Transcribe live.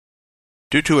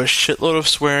Due to a shitload of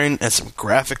swearing and some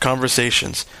graphic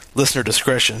conversations, listener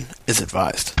discretion is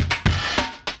advised.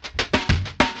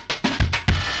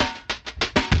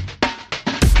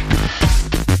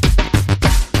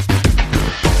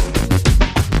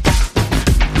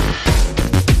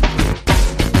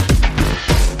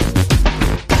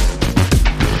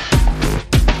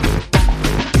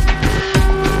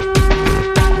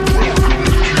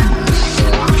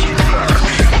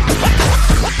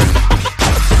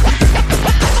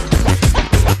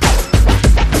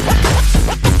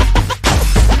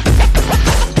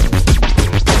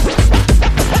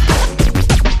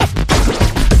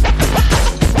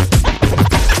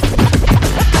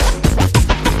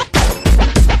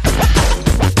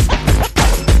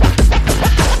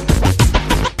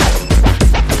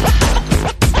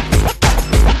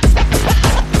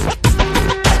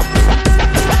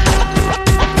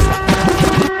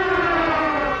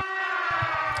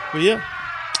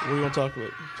 Talk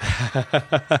about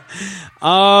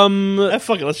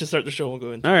fuck it, let's just start the show and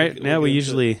go in. All right. Yeah, we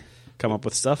usually come up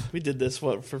with stuff. We did this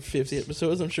for 50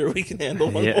 episodes. I'm sure we can handle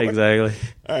one yeah, more. Exactly.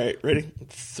 All right, ready?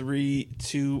 3,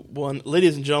 2, 1.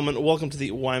 Ladies and gentlemen, welcome to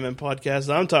the YMN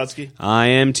podcast. I'm Totsky. I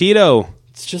am Tito.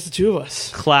 It's just the two of us.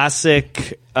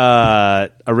 Classic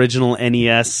original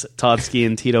NES Totsky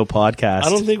and Tito podcast. I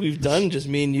don't think we've done just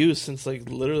me and you since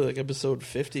literally episode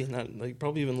 50, not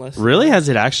probably even less. Really? Has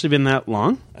it actually been that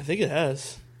long? I think it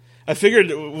has. I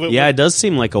figured. It does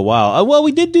seem like a while. Well,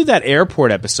 we did do that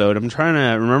airport episode. I'm trying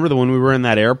to remember the one we were in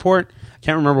that airport.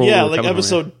 Can't remember. Yeah, what we were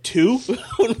episode 2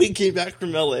 when we came back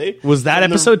from LA. Was that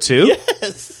episode 2?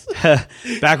 Yes.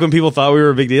 Back when people thought we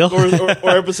were a big deal. or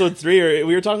episode 3, or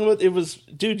we were talking about. It was,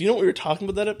 dude. You know what we were talking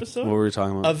about that episode? What were we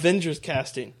talking about? Avengers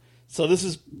casting. So this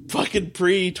is fucking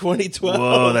pre 2012.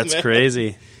 Whoa, that's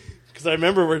crazy. Because I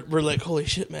remember we're like, holy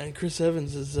shit, man! Chris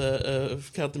Evans is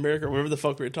Captain America, or whatever the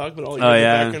fuck we were talking about. All in the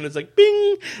background, it's like,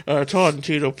 bing. Todd and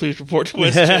Tito, please report to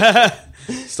West.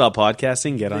 Stop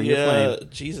podcasting. Get on your plane.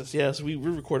 Jesus, yeah. So we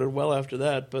recorded well after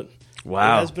that, but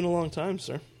wow, it has been a long time,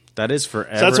 sir. That is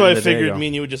forever. So that's why I figured me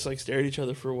and you would just stare at each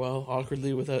other for a while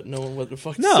awkwardly without knowing what the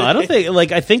fuck to say. I don't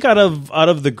think I think out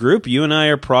of the group, you and I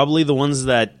are probably the ones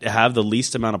that have the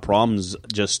least amount of problems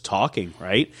just talking,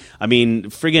 right? I mean,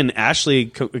 friggin' Ashley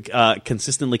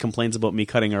consistently complains about me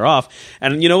cutting her off,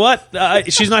 and you know what?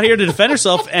 She's not here to defend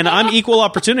herself, and I'm equal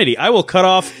opportunity. I will cut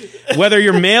off whether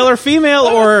you're male or female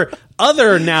or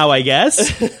other now, I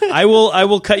guess. I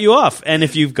will cut you off, and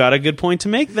if you've got a good point to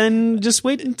make, then just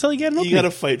wait until you get an opening. You got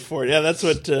to fight for it. Yeah, that's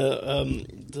what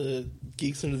the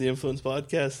Geeks Under the Influence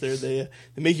podcast. They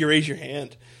make you raise your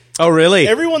hand. Oh, really?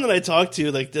 Everyone that I talk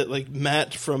to, like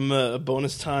Matt from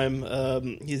Bonus Time,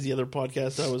 he's the other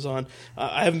podcast I was on.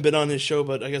 I haven't been on his show,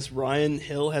 but I guess Ryan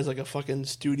Hill has a fucking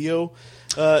studio.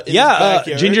 In his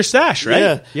backyard. Ginger Stash,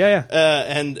 right? Yeah.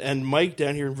 And Mike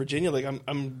down here in Virginia,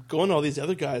 I'm going to all these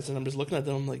other guys, and I'm just looking at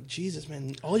them. I'm like, Jesus,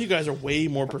 man, all you guys are way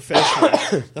more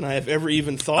professional than I have ever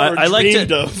even thought or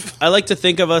dreamed of. I like to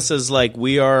think of us as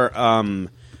we are.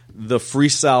 The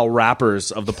freestyle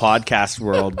rappers of the podcast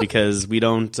world because we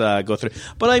don't go through.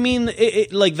 But I mean,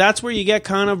 that's where you get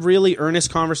kind of really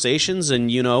earnest conversations, and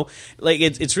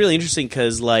it's really interesting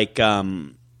because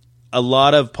a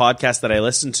lot of podcasts that I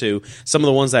listen to, some of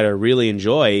the ones that I really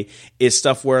enjoy is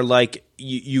stuff where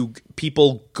you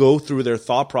people go through their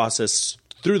thought process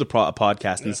through the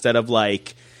podcast instead of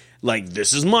like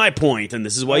this is my point and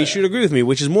this is why you should agree with me,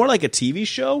 which is more like a TV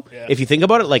show if you think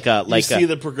about it. You see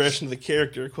the progression of the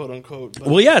character, quote unquote.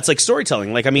 Well, yeah, it's like storytelling.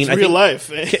 I mean, it's real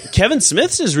life. Kevin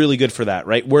Smith's is really good for that,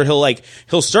 right? Where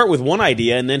he'll start with one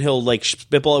idea and then he'll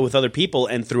spitball it with other people,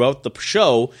 and throughout the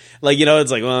show,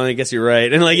 it's like, well, I guess you're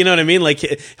right, and you know what I mean.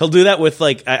 He'll do that with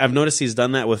I've noticed he's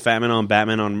done that with Batman on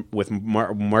Batman with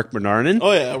Mark Bernardin.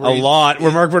 Oh yeah, a lot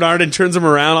where Mark Bernardin turns him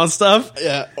around on stuff.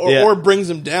 Yeah, or brings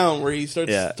him down where he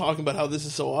starts talking about how this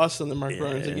is so awesome, and Mark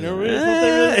Bernardin's like, really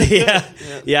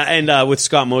and with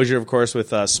Scott Mosier, of course, with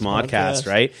Smodcast,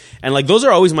 right? And those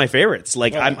are always my favorites.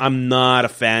 I'm not a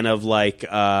fan of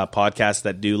podcasts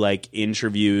that do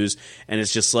interviews, and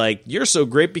it's just you're so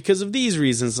great because of these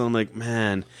reasons. And I'm like,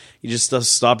 man, you just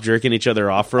stop jerking each other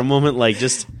off for a moment.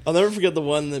 I'll never forget the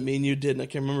one that me and you did, and I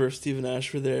can't remember if Steve and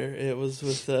Ash were there. It was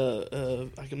with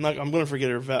I'm going to forget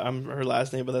her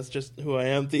last name, but that's just who I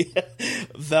am. The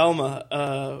Velma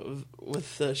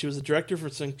she was a director for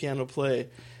some piano play,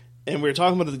 and we were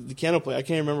talking about the piano play. I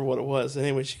can't remember what it was.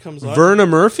 Anyway, she comes on. Verna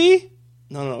Murphy?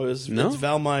 No, it's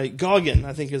Valmai Goggin,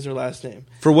 I think is her last name.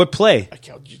 For what play?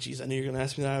 Jeez, I knew you were going to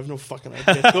ask me that. I have no fucking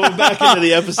idea. Going back into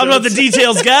the episode. I'm not the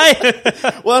details guy.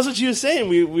 Well, that's what she was saying.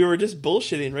 We were just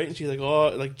bullshitting, right? And she's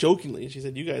like, jokingly, and she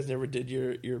said, you guys never did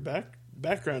your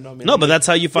background on me. No, but that's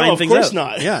how you find no, things of course out.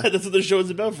 not. Yeah. That's what the show is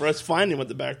about, for us finding what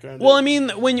the background Well, is. I mean,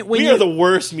 when We you are the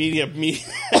worst medium.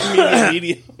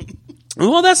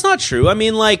 Well, that's not true. I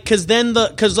mean, like, because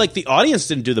the audience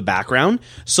didn't do the background,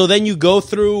 so then the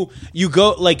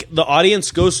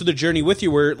audience goes through the journey with you,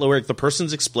 where the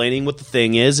person's explaining what the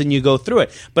thing is, and you go through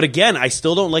it. But again, I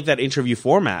still don't like that interview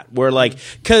format, where like,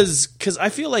 because I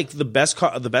feel like the best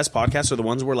podcasts are the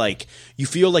ones where like you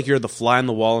feel like you're the fly on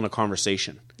the wall in a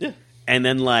conversation. Yeah. And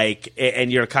then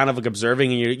and you're kind of like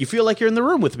observing, and you feel like you're in the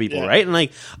room with people, Yeah. right? And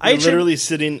like, You're literally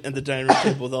sitting at the dining room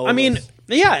table with all of us.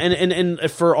 Yeah, and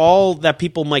for all that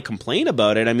people might complain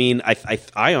about it, I mean,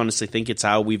 I honestly think it's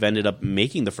how we've ended up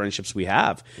making the friendships we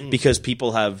have, because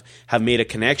people have made a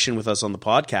connection with us on the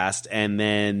podcast, and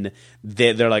then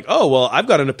they're like, oh, well, I've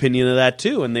got an opinion of that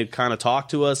too, and they kind of talk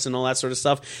to us and all that sort of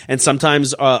stuff. And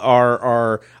sometimes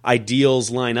our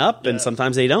ideals line up, and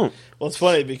sometimes they don't. Well, it's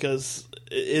funny because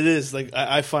it is like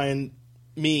I find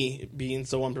me being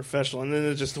so unprofessional, and then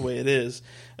it's just the way it is.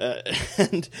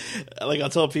 And like I'll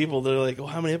tell people, they're like, "Well,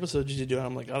 how many episodes did you do?" And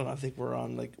I'm like, "I don't know. I think we're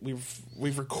on like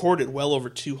we've recorded well over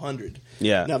 200."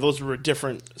 Yeah. Now those were a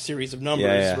different series of numbers,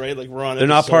 Yeah. right? Like we're on. They're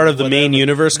not part of the main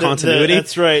universe continuity.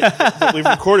 That's right. But we've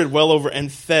recorded well over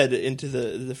and fed into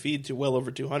the feed to well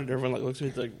over 200. Everyone like looks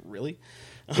at me like, "Really?"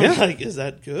 I'm like, is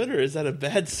that good or is that a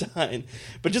bad sign?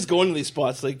 But just going to these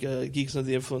spots, like Geeks of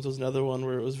the Influence was another one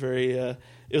where it was very, it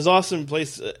was an awesome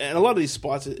place. And a lot of these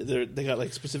spots, they got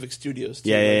like specific studios too.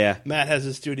 Yeah. Matt has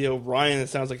his studio. Ryan, it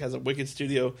sounds like, has a wicked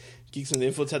studio. Geeks of the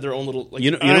Influence had their own little, like,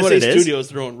 you know what it is? Studios,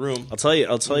 their own room. I'll tell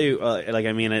you. Like,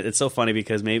 I mean, it's so funny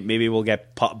because maybe we'll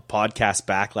get podcast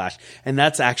backlash, and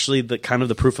that's actually the kind of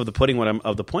the proof of the pudding.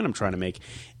 Of the point I'm trying to make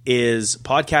is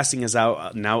podcasting is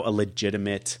now a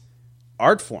legitimate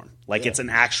art form. Like it's an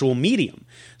actual medium.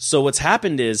 So what's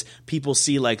happened is people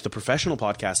see like the professional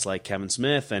podcasts like Kevin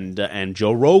Smith and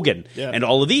Joe Rogan and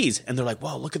all of these, and they're like,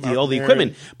 "Wow, look at all the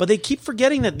equipment." But they keep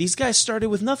forgetting that these guys started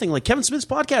with nothing. Like Kevin Smith's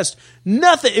podcast,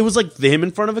 nothing. It was like him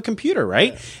in front of a computer,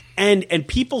 right? Yeah. And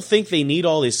people think they need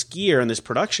all this gear and this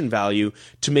production value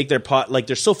to make their like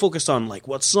they're so focused on like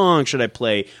what song should I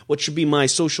play, what should be my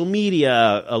social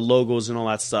media logos and all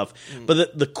that stuff.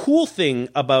 But the cool thing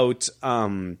about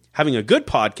having a good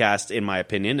podcast, in my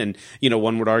opinion, and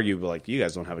one would argue like you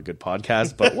guys don't have a good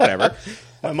podcast, but whatever.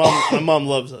 My mom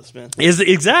loves us, man. Is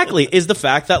the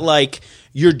fact that like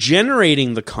you're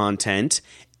generating the content,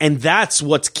 and that's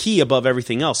what's key above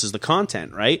everything else is the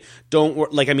content, right?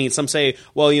 Some say,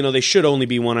 well, they should only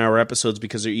be 1 hour episodes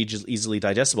because they're easily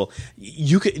digestible.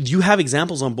 You have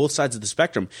examples on both sides of the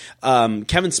spectrum.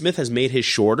 Kevin Smith has made his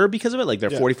shorter because of it, like they're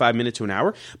 45 minutes to an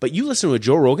hour. But you listen to a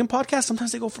Joe Rogan podcast,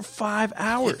 sometimes they go for 5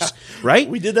 hours, right?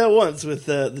 We did that once with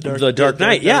the Dark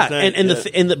Knight, Dark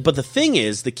Knight. But the thing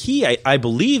is, the key I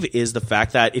believe is the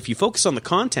fact that if you focus on the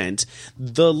content,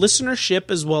 the listenership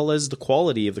as well as the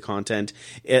quality of the content,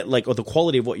 or the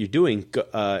quality of what you're doing,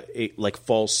 it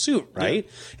falls suit, right?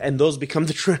 Yeah. And those become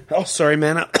the trend. Oh, sorry,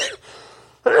 man.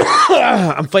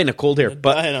 I'm fighting a cold here,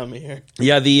 but dying on me here.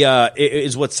 Yeah, it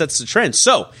is what sets the trend.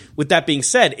 So, with that being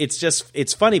said,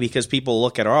 it's funny because people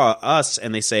look at us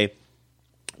and they say,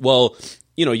 "Well,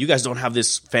 you guys don't have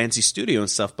this fancy studio and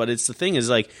stuff." But the thing is,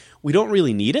 like, we don't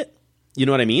really need it. You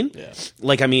know what I mean? Yeah.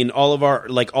 Like, I mean, all of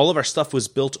our stuff was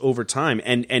built over time,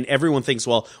 and everyone thinks,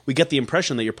 well, we get the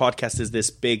impression that your podcast is this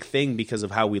big thing because of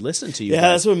how we listen to you. Yeah,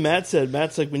 guys. that's what Matt said.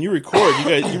 Matt's like, when you record,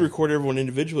 you record everyone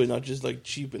individually, not just like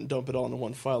cheap and dump it all into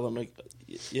one file. I'm like,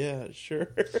 yeah, sure.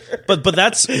 But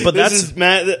that's this is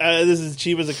Matt. This is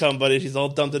cheap as it comes, buddy. She's all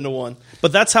dumped into one.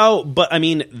 But that's how. But I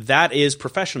mean, that is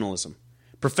professionalism.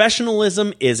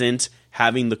 Professionalism isn't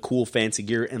having the cool fancy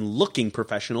gear and looking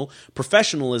professional.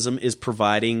 Professionalism is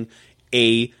providing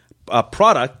a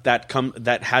product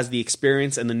that has the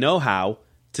experience and the know-how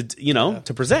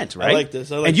to present, right? I like this.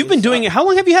 And you've been doing it. How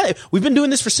long have you had it? We've been doing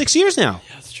this for 6 years now.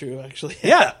 Yeah, that's true, actually.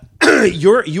 Yeah.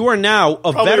 You are now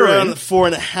a Probably veteran. around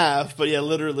 4.5, but yeah,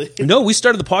 literally. No, we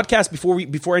started the podcast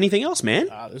before anything else, man.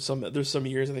 There's some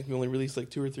years I think we only released like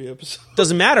 2 or 3 episodes.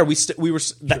 Doesn't matter. We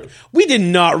did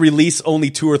not release only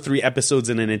 2 or 3 episodes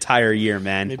in an entire year,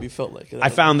 man. Maybe it felt like it. I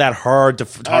found that hard to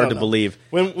believe.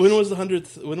 When was the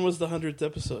 100th? When was the 100th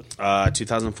episode?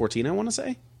 2014, I want to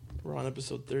say. We're on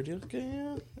episode 30. Okay,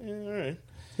 yeah, all right.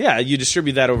 Yeah, you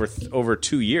distribute that over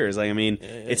 2 years. Like, I mean,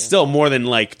 it's still more than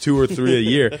like 2 or 3 a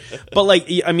year. But like,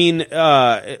 I mean,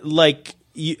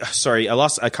 sorry,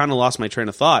 I kind of lost my train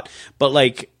of thought. But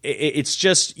like, it's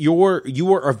just you are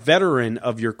a veteran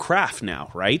of your craft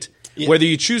now, right? whether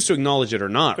you choose to acknowledge it or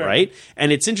not, Fair. right?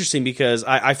 And it's interesting because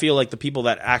I feel like the people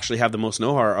that actually have the most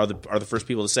know-how are the first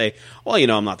people to say, well,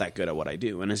 I'm not that good at what I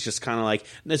do. And it's just kind of like,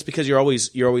 it's because you're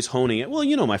always honing it. Well,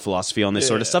 my philosophy on this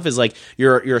sort of stuff is like,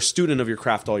 you're a student of your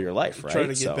craft all your life, right?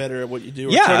 Trying to get better at what you do.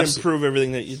 Or Yeah, trying to improve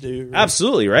everything that you do. Right?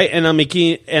 Absolutely, right? And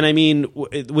I mean,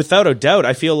 without a doubt,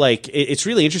 I feel like it's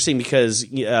really interesting because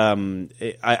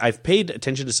I've paid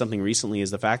attention to something recently,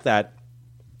 is the fact that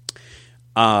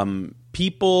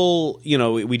people,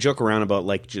 we joke around about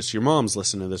like just your mom's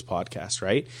listening to this podcast,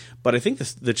 right? But I think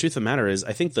the truth of the matter is,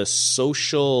 I think the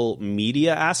social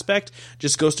media aspect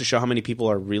just goes to show how many people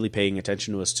are really paying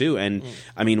attention to us too. And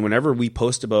I mean, whenever we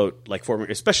post about like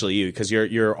especially you, because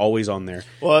you're always on there.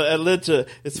 Well, it led to,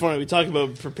 it's funny, we talk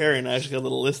about preparing. I actually got a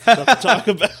little list of stuff to talk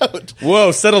about.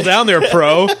 Whoa, settle down there,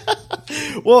 pro.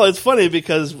 Well, it's funny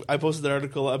because I posted an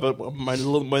article about my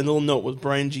little note was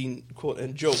Brian Jean quote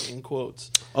and joke in quotes.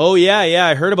 Oh yeah,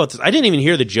 I heard about this. I didn't even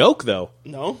hear the joke though.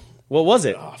 No. What was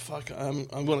it? Oh fuck! I'm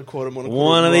going to quote him.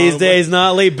 One of these days,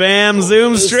 Notley, bam,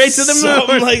 zoom straight to the moon.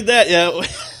 Something like that.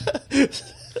 Yeah.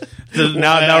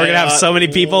 Now we're gonna have so many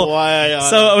people.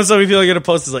 So many people are gonna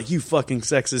post is like, you fucking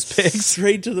sexist pigs.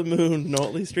 Straight to the moon,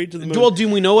 Notley, straight to the moon. Well, do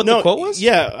we know what the quote was?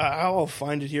 Yeah, I'll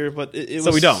find it here, but it was.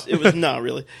 So we don't. It was not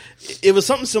really. It was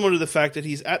something similar to the fact that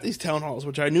he's at these town halls,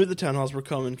 which I knew the town halls were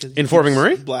coming because in Fort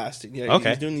McMurray, blasting. Yeah,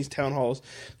 okay. He's doing these town halls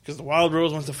because the Wild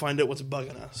Rose wants to find out what's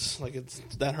bugging us. Like it's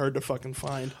that hard to fucking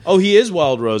find. Oh, he is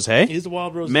Wild Rose, hey? He's the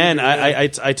Wild Rose. Man,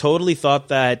 leader, I totally thought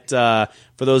that.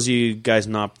 For those of you guys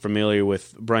not familiar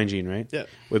with Brian Jean, right? Yeah.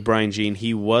 With Brian Jean,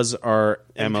 he was our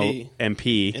MP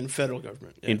in federal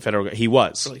government. Yeah. In federal, he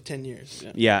was for like 10 years.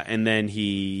 Yeah, yeah, and then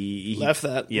he left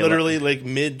that literally like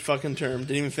mid fucking term.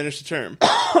 Didn't even finish the term.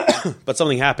 But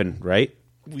something happened, right?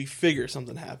 We figure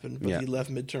something happened, but he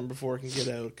left midterm before he can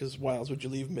get out. Because why else would you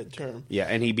leave midterm? Yeah,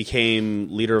 and he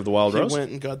became leader of the Wild Rose. He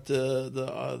went and got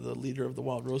the leader of the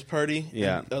Wild Rose Party.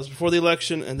 Yeah, that was before the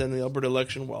election, and then the Alberta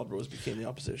election, Wild Rose became the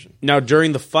opposition. Now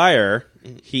during the fire,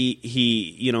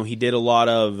 he did a lot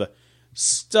of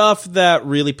stuff that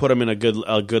really put him in a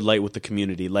good light with the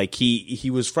community. Like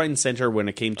he was front and center when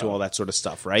it came to all that sort of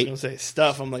stuff, right? I was gonna say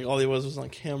stuff. I'm like, all he was on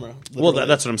camera. Literally. Well,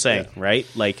 that's what I'm saying, right?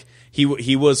 Like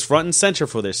he was front and center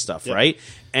for this stuff, right?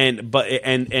 And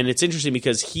it's interesting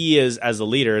because he is, as the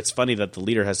leader. It's funny that the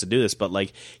leader has to do this, but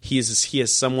like he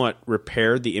has somewhat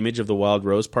repaired the image of the Wild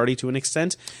Rose Party to an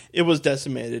extent. It was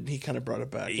decimated. He kind of brought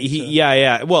it back.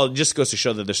 Yeah. Well, it just goes to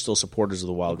show that there's still supporters of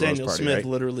the Wild Rose Party. Daniel Smith right?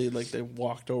 literally, like, they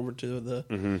walked over to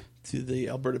the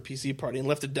Alberta PC Party and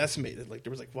left it decimated. Like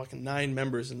there was like fucking 9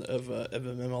 members of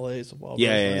MLAs of Wild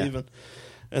Rose leaving.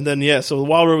 And then so the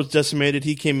Wild Rose was decimated.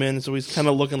 He came in, so he's kind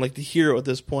of looking like the hero at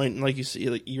this point. And like you see,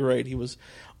 like you're right, he was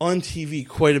on TV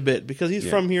quite a bit because he's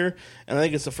from here, and I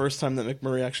think it's the first time that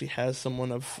McMurray actually has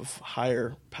someone of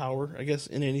higher power, I guess,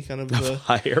 in any kind of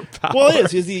higher power. Well,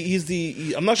 he's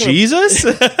the I'm not gonna, Jesus.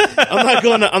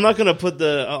 I'm not gonna put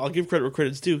I'll give credit where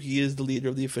credit's due. He is the leader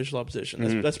of the official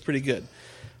opposition. That's pretty good.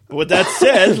 But with that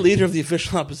said, leader of the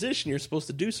official opposition, you're supposed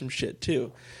to do some shit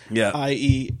too. Yeah.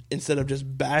 I.e., instead of just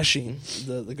bashing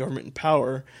the government in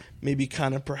power, maybe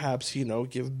kind of perhaps,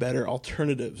 give better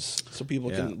alternatives so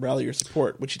people can rally your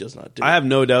support, which he does not do. I have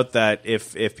no doubt that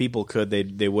if people could,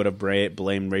 they would have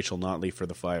blamed Rachel Notley for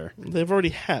the fire. They've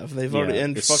already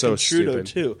and fucking so Trudeau stupid.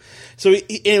 too. So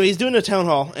anyway, he's doing a town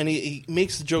hall and he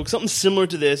makes the joke, something similar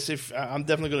to this. If I'm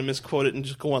definitely going to misquote it and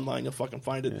just go online, you'll fucking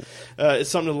find it. It's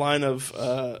something to the line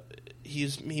of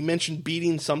he mentioned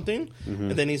beating something,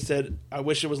 and then he said, "I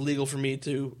wish it was legal for me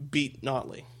to beat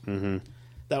Notley." Mm-hmm.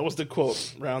 That was the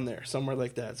quote around there, somewhere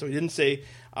like that. So he didn't say,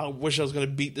 "I wish I was going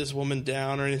to beat this woman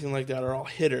down" or anything like that, or "I'll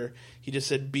hit her." He just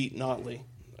said, "Beat Notley."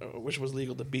 I wish it was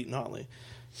legal to beat Notley.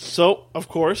 So, of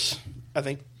course, I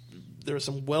think there was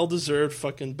some well-deserved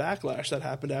fucking backlash that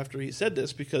happened after he said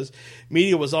this because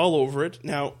media was all over it.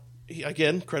 Now,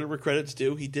 again, credit where credit's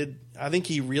due. I think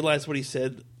he realized what he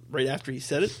said right after he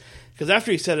said it. Because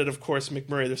after he said it, of course,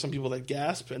 McMurray, there's some people that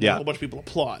gasp and a whole bunch of people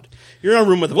applaud. You're in a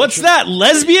room with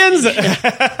lesbians?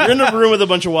 You're in a room with a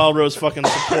bunch of Wild Rose fucking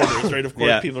supporters, right? Of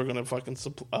course, people are going to fucking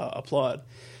applaud.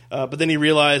 But then he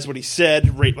realized what he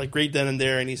said, right then and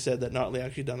there, and he said that Notley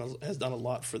actually has done a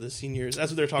lot for the seniors. That's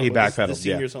what they're talking about. The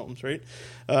seniors' homes, right?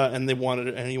 And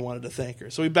he wanted to thank her.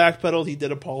 So he backpedaled. He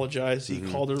did apologize. He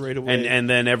called her right away. And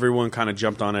then everyone kind of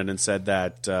jumped on it and said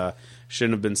that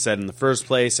shouldn't have been said in the first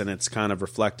place, and it's kind of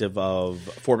reflective of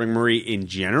Fort McMurray in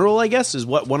general, I guess, is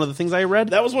what one of the things I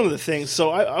read. That was one of the things.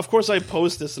 So, of course, I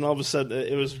post this, and all of a sudden,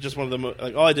 it was just one of the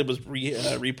like. All I did was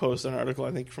repost an article,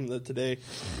 I think, from the Today,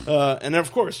 and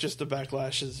of course, just the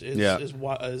backlash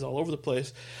is all over the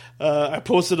place. I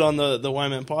posted on the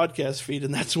Wyman podcast feed,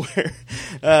 and that's where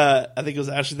I think it was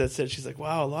Ashley that said, she's like,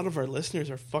 "Wow, a lot of our listeners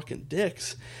are fucking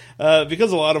dicks,"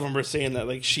 because a lot of them are saying that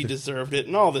like she deserved it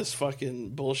and all this fucking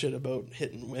bullshit about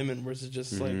hitting women, versus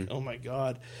just like, oh my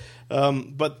god.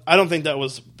 But I don't think that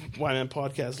was Wyman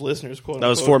podcast listeners. Quote that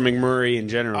was Fort McMurray in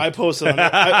general. I posted on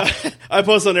I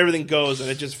posted on Everything Goes, and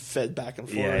it just fed back and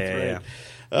forth.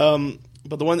 Right?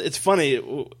 But the one, it's funny.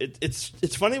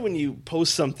 It's funny when you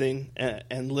post something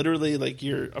and literally like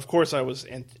of course I was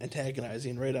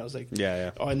antagonizing, right? I was like,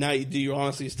 oh, now do you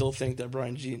honestly still think that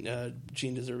Brian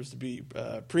Jean deserves to be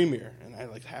premier? And I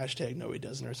like hashtag no he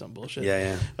doesn't or some bullshit.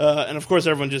 And of course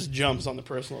everyone just jumps on the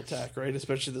personal attack, right?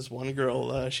 Especially this one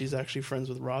girl. She's actually friends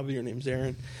with Robbie. Her name's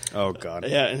Erin. Oh god.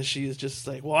 And she's just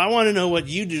like, well, I want to know what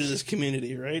you do to this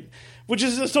community, right? Which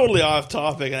is just totally off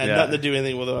topic, and had nothing to do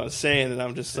anything with what I was saying. And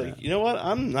I'm just like, you know what?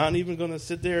 I'm not even going to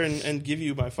sit there and give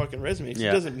you my fucking resume. It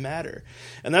doesn't matter.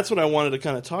 And that's what I wanted to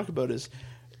kind of talk about is,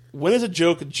 when is a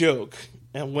joke,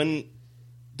 and when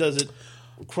does it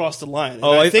cross the line? And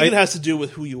I think it has to do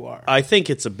with who you are. I think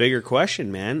it's a bigger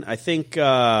question, man. I think,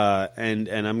 and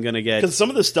I'm going to get... Because some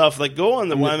of the stuff, like go on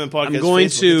the Wyman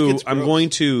podcast I'm going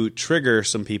to trigger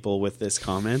some people with this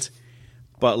comment,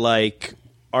 but like...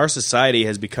 Our society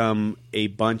has become a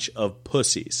bunch of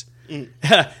pussies.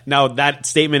 Now, that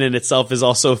statement in itself is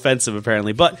also offensive,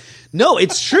 apparently. But no,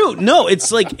 it's true. No,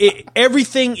 it's like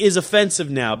everything is offensive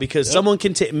now because someone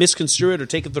can misconstrue it or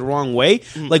take it the wrong way.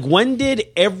 Like, when did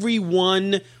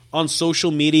everyone on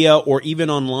social media or even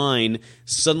online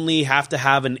suddenly have to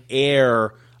have an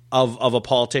air of a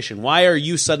politician? Why are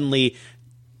you suddenly...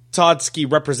 Todsky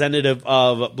representative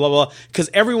of blah blah, because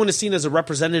everyone is seen as a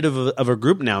representative of a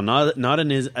group now, not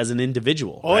as an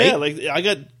individual. Oh right? yeah, like I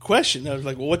got questioned. I was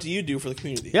like, "Well, what do you do for the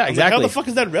community?" Yeah, exactly. Like, how the fuck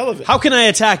is that relevant? How can I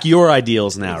attack your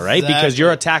ideals now, right? Because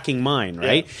you're attacking mine,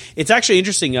 right? Yeah. It's actually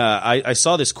interesting. I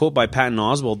saw this quote by Patton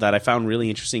Oswalt that I found really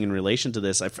interesting in relation to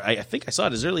this. I think I saw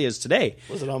it as early as today.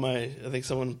 Was it on my? I think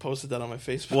someone posted that on my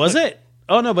Facebook. Was it?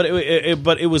 Oh no, but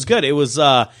it was good. It was.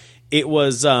 We're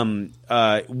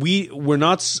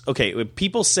not okay.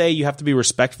 People say you have to be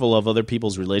respectful of other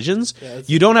people's religions. Yeah,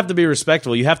 you don't have to be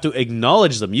respectful. You have to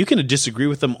acknowledge them. You can disagree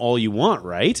with them all you want,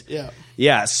 right?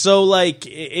 Yeah. So like,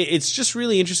 it's just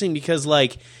really interesting because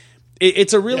like,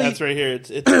 it's a really that's right here.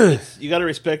 It's you got to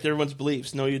respect everyone's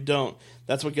beliefs. No, you don't.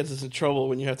 That's what gets us in trouble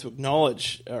when you have to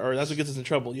acknowledge, or that's what gets us in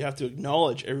trouble. You have to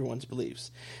acknowledge everyone's beliefs,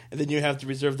 and then you have to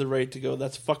reserve the right to go,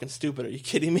 that's fucking stupid. Are you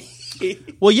kidding me?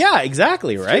 Well, yeah,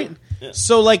 exactly, right? Yeah.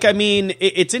 So, like, I mean,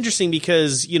 it's interesting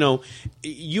because, you know,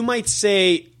 you might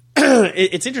say,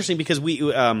 it's interesting because we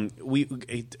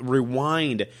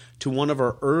rewind to one of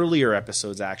our earlier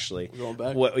episodes, actually. We're going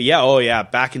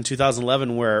back? Back in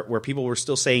 2011 where people were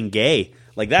still saying gay.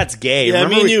 Like, that's gay. Yeah,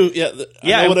 remember I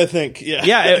know what I think.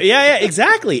 Yeah,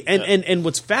 exactly. And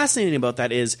what's fascinating about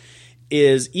that is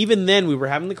even then we were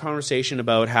having the conversation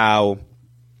about how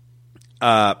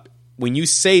when you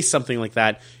say something like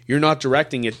that, you're not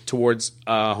directing it towards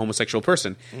a homosexual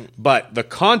person. But the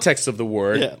context of the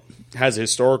word has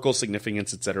historical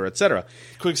significance, et cetera, et cetera.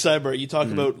 Quick sidebar, you talk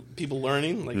about people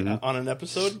learning, like on an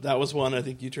episode. That was one I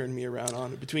think you turned me around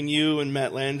on. Between you and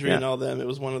Matt Landry and all them, it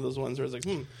was one of those ones where I was like,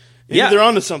 maybe they're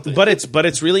onto something. But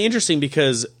it's really interesting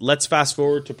because let's fast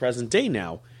forward to present day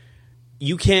now.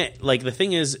 You can't, like, the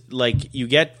thing is, like, you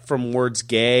get from words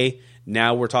gay.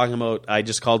 Now we're talking about, I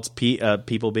just called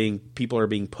people are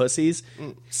being pussies.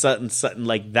 Sudden,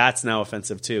 like, that's now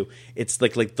offensive too. It's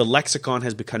like the lexicon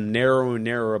has become narrower and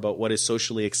narrower about what is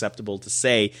socially acceptable to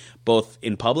say, both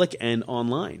in public and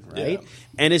online, right? Yeah.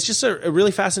 And it's just a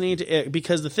really fascinating,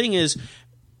 because the thing is,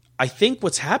 I think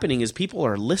what's happening is people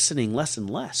are listening less and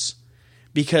less.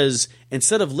 Because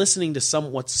instead of listening to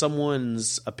what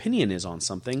someone's opinion is on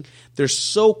something, they're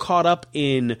so caught up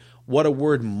in what a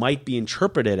word might be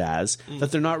interpreted as that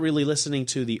they're not really listening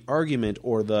to the argument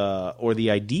or the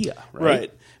idea. Right.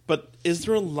 But is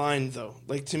there a line though?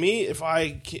 Like, to me, if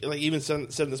I like even said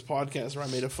in this podcast where I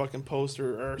made a fucking post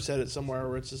or said it somewhere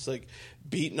where it's just like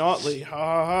beat Notley, ha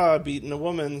ha ha, beating a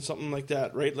woman, something like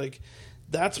that, right? Like,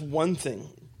 that's one thing.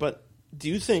 But do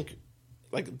you think,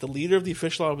 like, the leader of the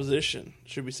official opposition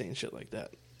should be saying shit like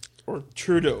that? Or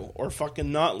Trudeau, or fucking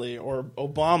Notley, or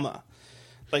Obama?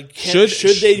 Like, should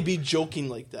they be joking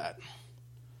like that?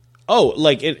 Oh,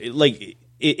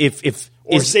 if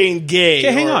saying gay.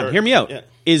 Okay, hang on, hear me out. Yeah.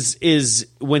 Is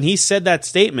when he said that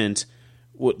statement,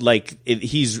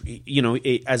 he's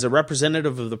as a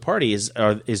representative of the party, is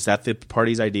that the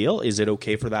party's ideal? Is it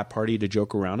okay for that party to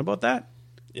joke around about that?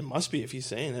 It must be if he's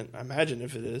saying it. I imagine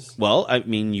if it is. Well, I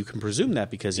mean, you can presume that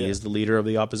because he is the leader of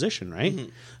the opposition, right? Mm-hmm.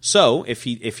 So if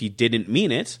he didn't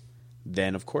mean it,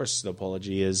 then of course the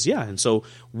apology is And so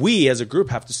we as a group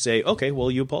have to say, okay,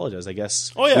 well, you apologize. I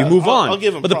guess we move on. I'll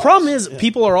give him but props. The problem is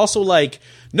people are also like,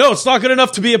 no, it's not good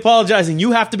enough to be apologizing.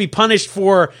 You have to be punished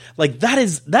for that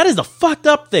is a fucked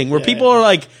up thing where people are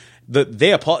like,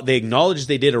 they acknowledge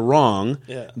they did a wrong.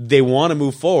 Yeah. They want to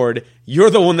move forward. You're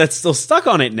the one that's still stuck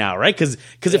on it now, right? Because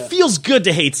it feels good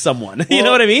to hate someone. Well, you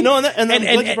know what I mean? No, and I'm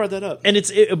glad you brought that up. And it's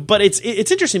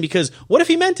interesting because what if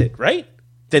he meant it, right?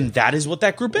 Then that is what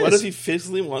that group is. What if he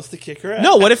physically wants to kick her ass?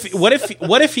 No, what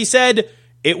if he said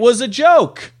it was a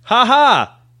joke? Ha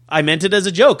ha. I meant it as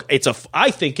a joke.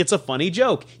 I think it's a funny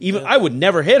joke. Even I would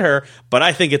never hit her, but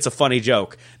I think it's a funny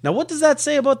joke. Now, what does that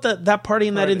say about that party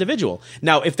and that individual?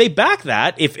 Now, if they back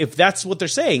that, if that's what they're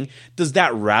saying, does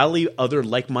that rally other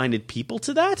like-minded people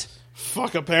to that?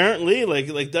 Fuck, apparently,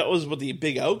 like that was what the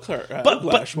big outclash But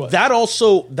was. that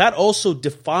also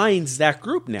defines that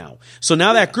group now. So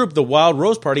now that group, the Wild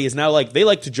Rose Party, is now like they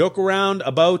like to joke around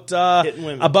about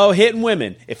hitting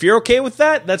women. If you're okay with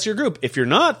that, that's your group. If you're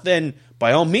not, then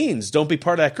by all means, don't be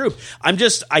part of that group. I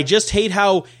just hate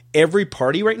how every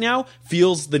party right now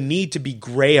feels the need to be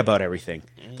gray about everything.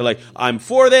 They're like, I'm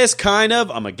for this, kind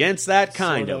of. I'm against that,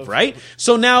 kind of, right?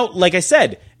 So now, like I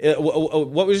said,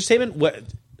 what was your statement?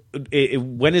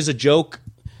 When is a joke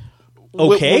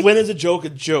okay? When is a joke a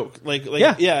joke?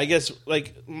 I guess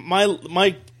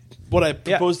my what I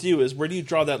propose to you is, where do you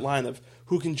draw that line of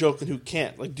who can joke and who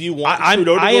can't? Like, do you want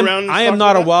Trudeau to go around? I am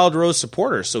not a Wild Rose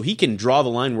supporter, so he can draw the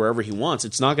line wherever he wants.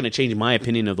 It's not going to change my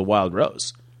opinion of the Wild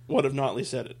Rose. What if Notley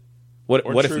said it?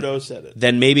 What Trudeau said it?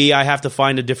 Then maybe I have to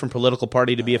find a different political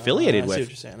party to be affiliated with. I see what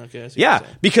you're saying. Okay, I see what you're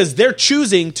saying. Because they're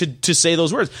choosing to say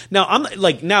those words.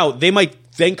 Now they might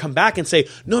then come back and say,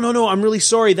 no, I'm really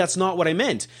sorry, that's not what I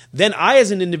meant. Then I,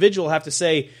 as an individual, have to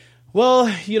say,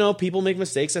 well, people make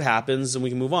mistakes, it happens, and we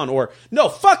can move on. Or, no,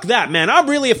 fuck that, man, I'm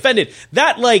really offended.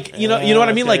 That, you know what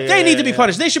I mean? They need to be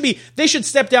punished. They should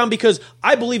step down because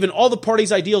I believe in all the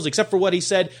party's ideals except for what he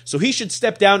said, so he should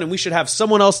step down and we should have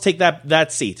someone else take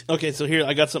that seat. Okay, so here,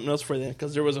 I got something else for you,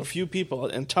 because there was a few people,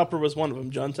 and Tupper was one of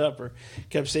them. John Tupper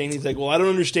kept saying, he's like, well, I don't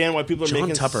understand why people are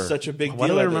making such a big deal. Why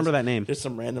do I remember that name? Just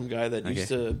some random guy that used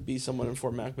to be someone in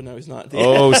Fort Mac, but now he's not.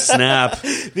 Oh, snap.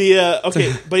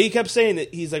 But he kept saying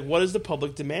that, he's like, what is the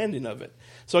public demanding of it?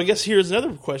 So I guess here's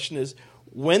another question is,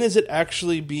 when is it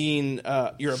actually being,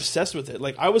 you're obsessed with it?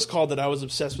 Like, I was called that I was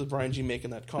obsessed with Brian G making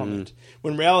that comment.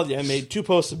 When in reality, I made 2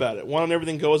 posts about it. One on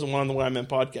Everything Goes and one on the What I Meant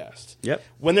podcast. Yep.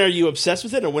 When are you obsessed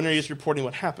with it, or when are you just reporting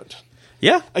what happened?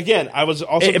 Yeah. Again, I was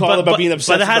also called about being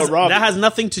obsessed about Robbie. That has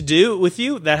nothing to do with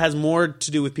you. That has more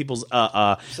to do with people's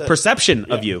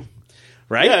perception of you.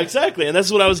 Right? Yeah, exactly. And that's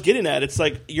what I was getting at. It's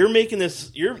like, you're making this,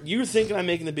 you're thinking I'm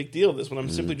making a big deal of this when I'm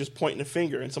simply just pointing a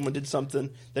finger and someone did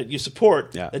something that you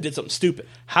support that did something stupid.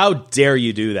 How dare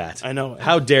you do that? I know.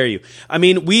 How dare you? I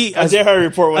mean, How dare I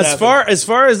report what happened? As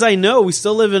far as I know, we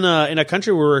still live in a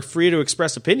country where we're free to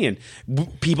express opinion.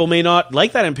 People may not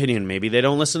like that opinion. Maybe they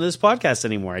don't listen to this podcast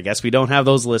anymore. I guess we don't have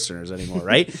those listeners anymore,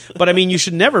 right? But I mean, you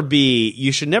should never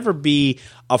be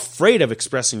afraid of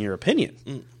expressing your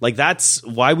opinion. Like, that's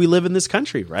why we live in this country,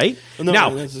 right?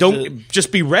 Now, don't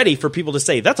just be ready for people to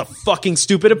say, that's a fucking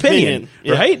stupid opinion.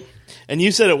 Right? And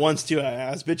you said it once, too.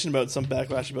 I was bitching about some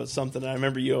backlash about something. I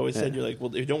remember you always said, you're like, well,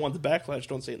 if you don't want the backlash,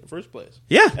 don't say it in the first place.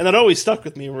 Yeah. And that always stuck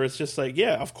with me, where it's just like,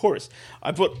 yeah, of course.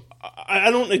 I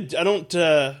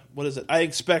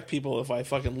expect people, if I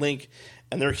fucking link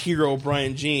and their hero,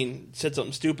 Brian Jean, said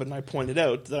something stupid and I pointed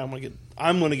out, that I'm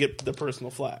going to get the personal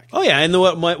flack. Oh, yeah. And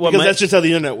because that's just how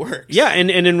the internet works. Yeah. And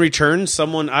in return,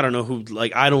 someone, I don't know who,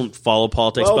 I don't follow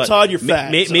politics. Well, but Todd, you're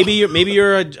fat. Maybe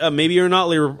you're a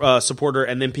Notley supporter,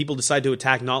 and then people decide to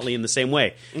attack Notley in the same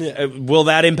way. Yeah. Will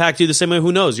that impact you the same way?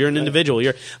 Who knows? You're an individual.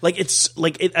 You're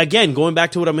again, going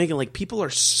back to what I'm making, like, people are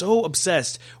so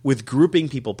obsessed with grouping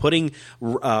people, putting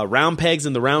round pegs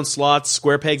in the round slots,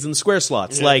 square pegs in the square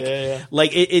slots.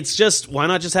 It's just, why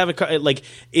not just have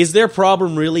is there a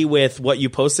problem really with what you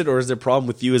posted, or is there a problem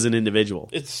with you as an individual?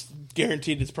 It's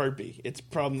guaranteed it's part B. It's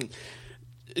problem.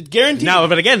 Guaranteed. Now,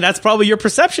 but again, that's probably your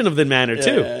perception of the manner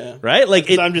too, yeah. right? Like,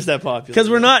 I'm just that popular. because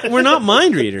we're not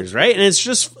mind readers, right? And it's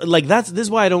just like this is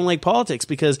why I don't like politics,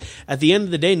 because at the end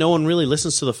of the day, no one really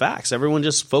listens to the facts. Everyone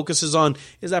just focuses on,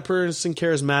 is that person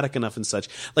charismatic enough and such.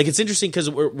 Like, it's interesting because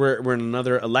we're in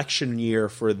another election year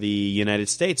for the United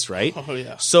States, right? Oh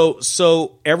yeah.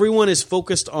 So everyone is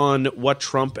focused on what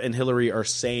Trump and Hillary are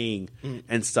saying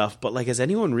and stuff, but like, has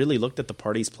anyone really looked at the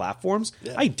party's platforms?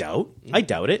 Yeah. I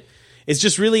doubt it. It's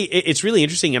just really, it's really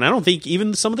interesting, and I don't think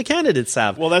even some of the candidates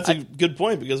have. Well, that's a good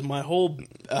point, because my whole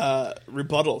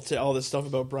rebuttal to all this stuff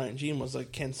about Brian Jean was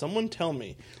like, can someone tell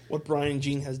me what Brian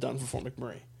Jean has done for Fort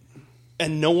McMurray?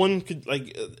 And no one could,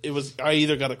 like, it was, I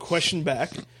either got a question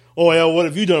back, oh yeah, what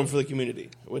have you done for the community?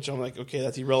 Which I'm like, okay,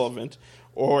 that's irrelevant.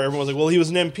 Or everyone was like, well, he was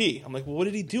an MP. I'm like, well, what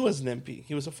did he do as an MP?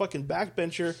 He was a fucking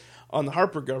backbencher on the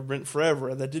Harper government forever,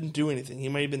 and that didn't do anything. He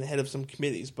might have been the head of some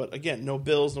committees, but again, no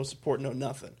bills, no support, no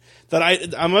nothing. That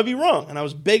I might be wrong, and I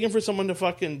was begging for someone to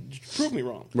fucking prove me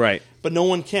wrong. Right. But no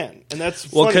one can, and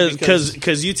that's Well, funny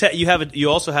because you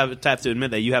also have to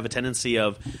admit that you have a tendency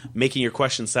of making your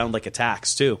questions sound like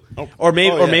attacks too, or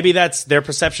maybe that's their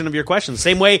perception of your questions.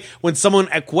 Same way when someone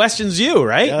questions you,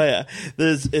 right? Oh yeah,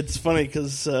 it's funny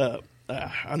because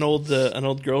an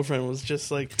old girlfriend was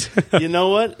just like, you know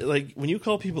what? Like, when you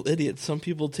call people idiots, some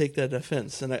people take that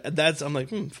offense, and I'm like,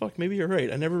 fuck, maybe you're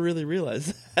right. I never really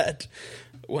realized that.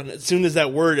 As soon as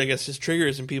that word, I guess, just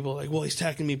triggers, and people are like, well, he's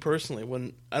attacking me personally,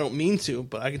 when I don't mean to,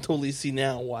 but I can totally see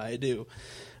now why I do.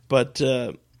 But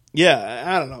yeah,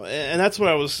 I don't know, and that's what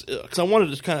I was, because I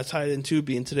wanted to kind of tie it into,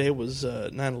 being today was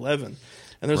 9/11, and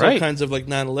there's all kinds of like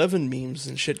 9/11 memes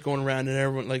and shit going around, and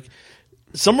everyone like.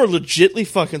 Some are legitly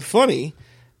fucking funny,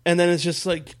 and then it's just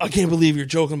like, I can't believe you're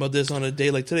joking about this on a day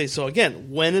like today. So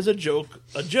again, when is a joke,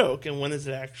 and when is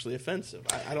it actually offensive?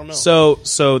 I don't know.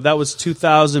 So that was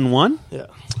 2001? Yeah.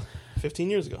 15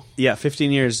 years ago. Yeah,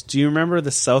 15 years. Do you remember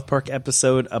the South Park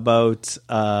episode about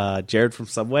Jared from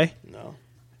Subway? No.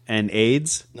 And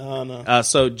AIDS? No.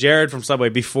 So Jared from Subway,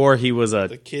 before he was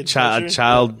a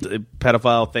child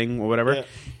pedophile thing or whatever, yeah.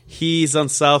 He's on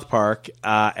South Park,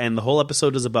 and the whole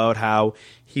episode is about how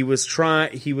he was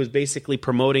basically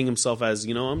promoting himself as,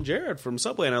 I'm Jared from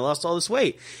Subway, and I lost all this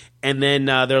weight. And then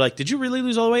they're like, did you really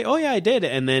lose all the weight? Oh yeah, I did.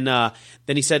 And then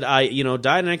he said, I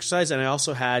diet and exercise, and I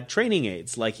also had training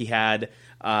aids. Like, he had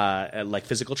like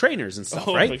physical trainers and stuff,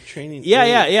 right? Like training. Yeah.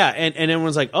 And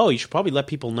everyone's like, oh, you should probably let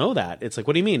people know that. It's like,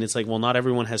 what do you mean? It's like, well, not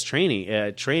everyone has training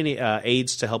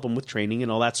aids to help them with training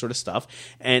and all that sort of stuff.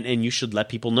 And you should let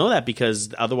people know that,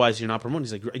 because otherwise you're not promoting.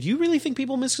 He's like, do you really think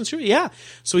people misconstrue it? Yeah.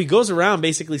 So he goes around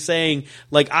basically saying,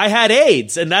 like, I had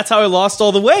AIDS, and that's how I lost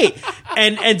all the weight.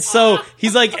 and so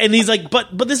he's like,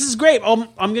 but this is great. I'm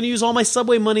going to use all my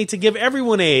Subway money to give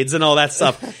everyone AIDS and all that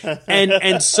stuff.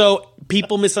 And so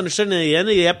people misunderstood. And at the end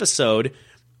of the episode,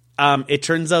 it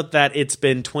turns out that it's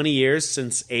been 20 years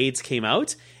since AIDS came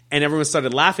out, and everyone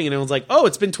started laughing, and everyone's like, oh,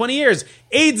 it's been 20 years.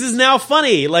 AIDS is now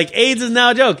funny. Like, AIDS is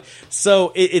now a joke.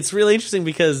 So it's really interesting,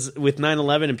 because with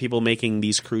 9/11 and people making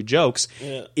these crude jokes,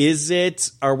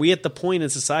 are we at the point in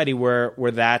society where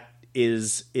that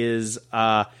is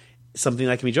something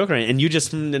that can be joked around? And you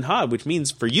just and ha, which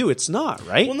means for you it's not,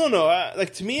 right? Well, no.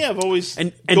 Like, to me, I've always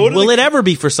and will it ever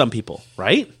be for some people,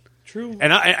 right? True.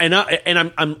 And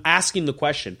I'm asking the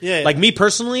question. Yeah. Like, me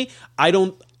personally, I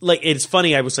don't like. It's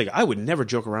funny. I was like, I would never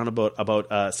joke around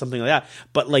about something like that.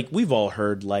 But like, we've all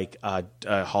heard like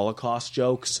Holocaust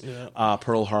jokes,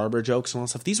 Pearl Harbor jokes, and all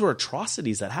that stuff. These were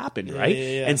atrocities that happened, right?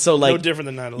 Yeah. And so, like, no different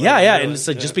than 9/11. Yeah. Really. And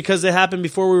so just because it happened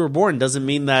before we were born doesn't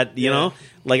mean that you know.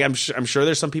 Like, I'm sure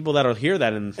there's some people that'll hear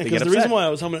that and they get upset. The reason why I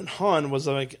was humming at Han was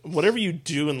like, whatever you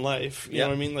do in life, you know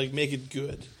what I mean? Like, make it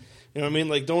good. You know what I mean?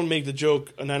 Like, don't make the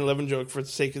joke a 9/11 joke for the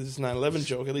sake of this 9/11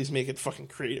 joke. At least make it fucking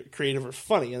creative or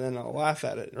funny, and then I'll laugh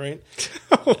at it, right?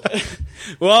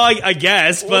 Well, I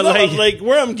guess, but like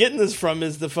where I'm getting this from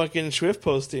is the fucking Swift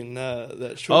posting.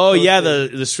 That Swift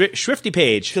the Swifty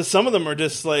page. Because some of them are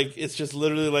just like, it's just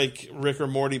literally like Rick or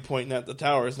Morty pointing at the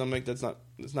towers, and I'm like, it's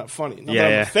not funny. Not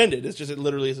that I'm offended. It's just, it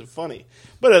literally isn't funny.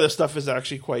 But other stuff is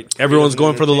actually quite. Everyone's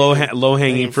going for the low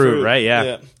hanging fruit, right?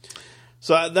 Yeah.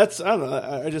 So I don't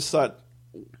know. I just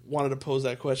wanted to pose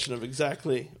that question of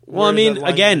exactly. Well, I mean,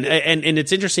 again, and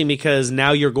it's interesting because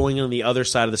now you're going on the other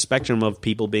side of the spectrum of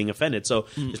people being offended. So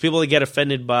there's people that get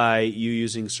offended by you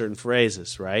using certain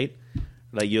phrases, right?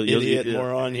 Like you'll idiot,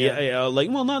 moron, like,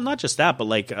 well, not just that, but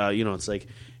like it's like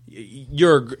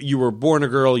you were born a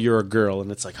girl, you're a girl, and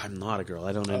it's like, I'm not a girl,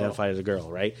 I don't identify as a girl,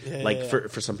 right?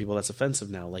 For some people that's offensive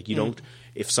now. Like, you don't,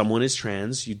 if someone is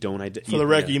trans, you don't For the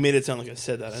record, you made it sound like I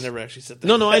said that. I never actually said that.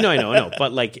 No, I know,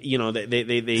 but like, you know, they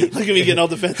look at me getting all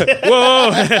defensive.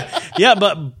 Whoa. Yeah,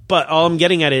 but all I'm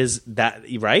getting at is that,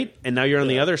 right? And now you're on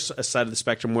the other side of the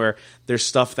spectrum where there's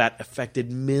stuff that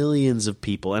affected millions of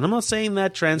people, and I'm not saying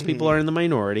that trans people are in the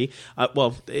minority.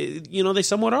 You know, they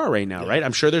somewhat are right now, right?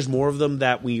 I'm sure there's more of them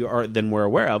that we're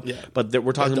aware of, but that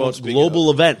we're talking about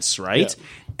global events, right?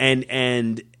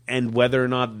 And whether or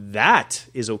not that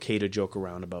is okay to joke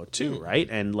around about too, right?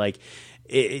 And like,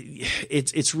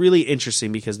 it's really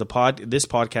interesting because this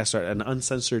podcast are an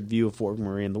uncensored view of what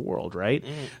we're in the world, right?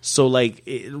 So like,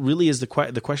 it really is the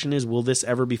question is, will this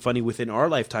ever be funny within our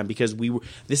lifetime? Because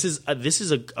this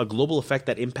is a global effect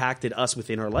that impacted us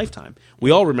within our lifetime.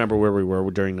 We all remember where we were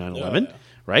during 9/11,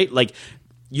 right? Like,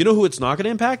 you know who it's not going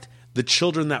to impact? The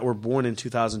children that were born in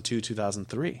 2002,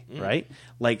 2003, right?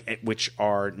 Like, which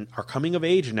are coming of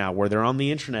age now, where they're on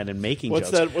the internet and making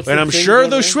jokes. And I'm sure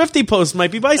those Swifty posts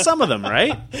might be by some of them,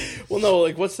 right? Well, no,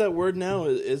 like, what's that word now?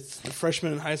 It's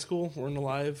freshmen in high school weren't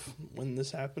alive when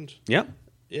this happened. Yeah.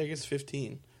 Yeah, I guess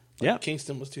 15. Yeah.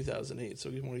 Kingston was 2008,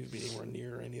 so he won't even be anywhere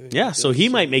near anything. Yeah, so he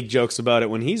might make jokes about it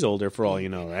when he's older, for all you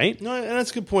know, right? No, and that's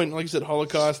a good point. Like you said,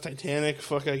 Holocaust, Titanic,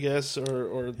 fuck, I guess,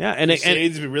 or yeah, and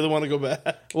Crusades, if we really want to go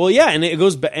back. Well, yeah, and it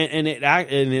goes and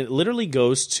it literally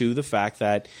goes to the fact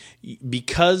that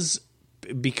because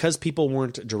people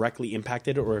weren't directly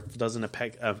impacted, or if it doesn't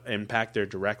impact their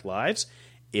direct lives,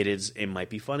 it might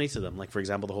be funny to them. Like, for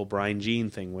example, the whole Brian Jean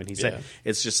thing, when he said,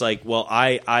 it's just like, well,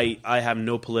 I have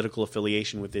no political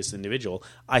affiliation with this individual.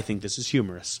 I think this is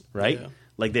humorous, right? Yeah.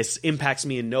 Like, this impacts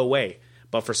me in no way.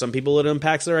 But for some people, it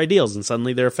impacts their ideals, and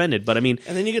suddenly they're offended. But I mean,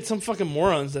 and then you get some fucking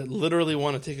morons that literally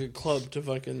want to take a club to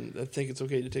fucking that think it's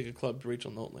okay to take a club to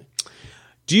Rachel Notley.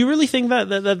 Do you really think that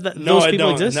no, those people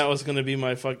don't. exist? And that was going to be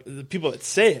the people that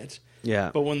say it.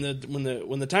 Yeah. But when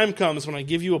the time comes, when I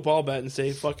give you a ball bat and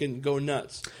say fucking go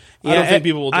nuts, I don't think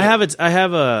people will do it. I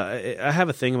have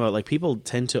a thing about, like, people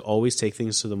tend to always take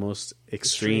things to the most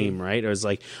extreme, right? Or it's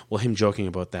like, well, him joking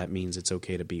about that means it's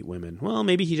okay to beat women. Well,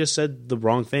 maybe he just said the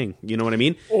wrong thing. You know what I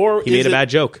mean? Or he made a bad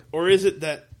joke. Or is it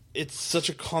that it's such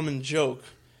a common joke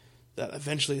that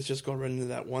eventually it's just going to run into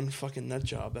that one fucking nut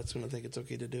job that's going to think it's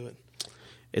okay to do it?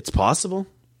 It's possible.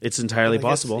 It's entirely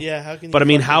possible. Yeah, how can you? But I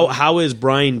mean, how is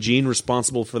Brian Jean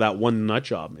responsible for that one nut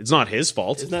job? It's not his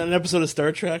fault. Isn't that an episode of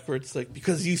Star Trek where it's like,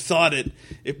 because you thought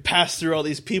it passed through all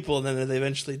these people and then they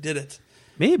eventually did it?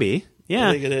 Maybe. Yeah.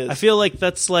 I think it is. I feel like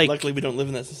that's like... Luckily, we don't live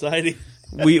in that society.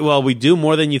 We do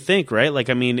more than you think, right? Like,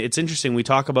 I mean, it's interesting. We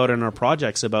talk about in our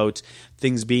projects about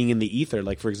things being in the ether.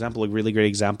 Like, for example, a really great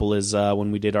example is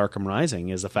when we did Arkham Rising,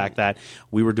 is the fact that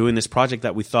we were doing this project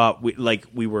that we thought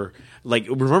we were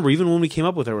remember, even when we came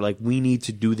up with it, we're like, we need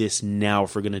to do this now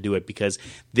if we're going to do it, because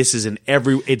this is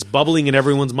it's bubbling in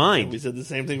everyone's mind. We said the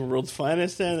same thing with World's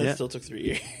Finest, and it still took 3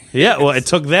 years. Yeah, well, it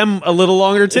took them a little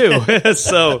longer too.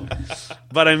 So,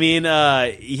 but I mean,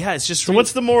 it's just. So,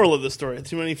 what's the moral of the story?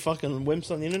 Too many fucking wimps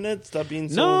on the internet? Stop being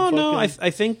so. No. I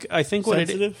think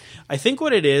sensitive?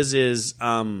 what it is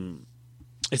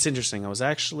it's interesting.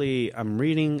 I'm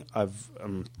reading.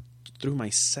 I'm through my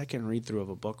second read through of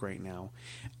a book right now.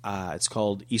 It's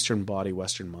called Eastern Body,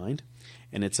 Western Mind,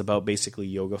 and it's about basically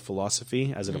yoga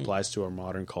philosophy as it applies to our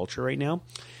modern culture right now.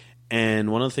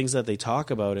 And one of the things that they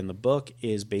talk about in the book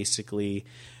is basically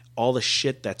all the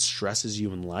shit that stresses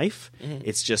you in life.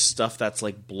 It's just stuff that's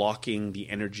like blocking the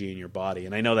energy in your body.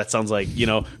 And I know that sounds like,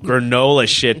 granola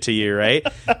shit to you, right?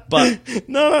 But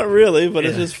no, not really. But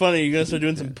it's just funny. You're gonna start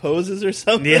doing some poses or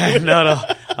something. Yeah, no,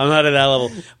 I'm not at that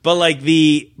level.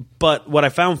 But what I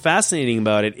found fascinating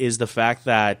about it is the fact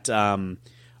that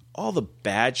all the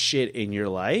bad shit in your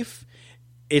life,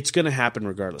 it's going to happen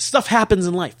regardless. Stuff happens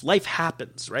in life. Life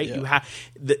happens, right? Yeah.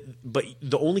 But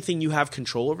the only thing you have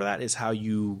control over that is how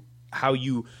you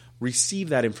receive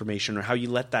that information, or how you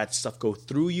let that stuff go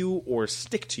through you or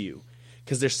stick to you.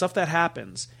 Because there's stuff that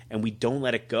happens and we don't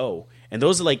let it go. And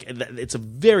those are it's a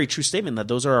very true statement that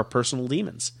those are our personal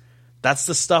demons. That's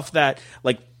the stuff that,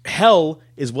 like, hell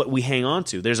is what we hang on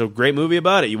to. There's a great movie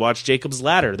about it. You watch Jacob's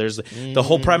Ladder. There's the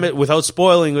whole premise, without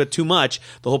spoiling it too much,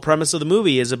 the whole premise of the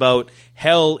movie is about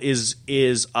hell is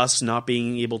us not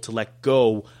being able to let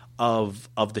go of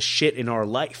the shit in our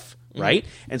life, right?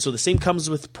 And so the same comes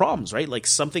with problems, right? Like,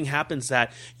 something happens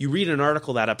that you read an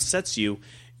article that upsets you.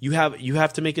 you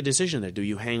have to make a decision there. Do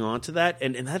you hang on to that?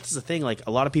 And that's the thing. Like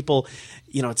a lot of people,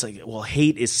 it's like, well,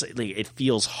 hate is like, it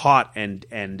feels hot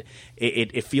and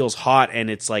it feels hot, and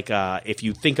it's like if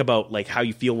you think about like how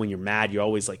you feel when you're mad, you're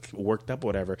always like worked up or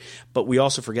whatever. But we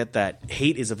also forget that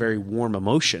hate is a very warm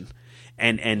emotion,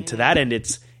 and to that end,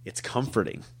 it's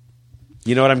comforting.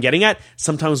 You know what I'm getting at?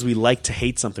 Sometimes we like to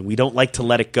hate something. We don't like to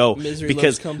let it go. Misery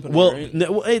because, loves company, well, right?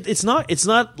 no, it's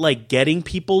not like getting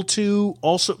people to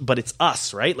also, but it's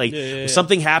us, right? Like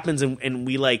something happens and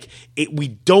we like it. We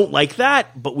don't like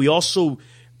that, but we also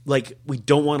like we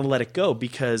don't want to let it go,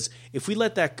 because if we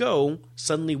let that go,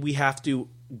 suddenly we have to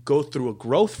go through a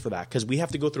growth for that, because we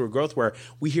have to go through a growth where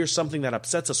we hear something that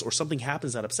upsets us or something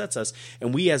happens that upsets us,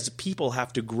 and we as people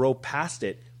have to grow past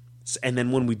it. And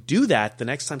then when we do that, the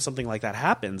next time something like that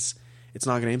happens, it's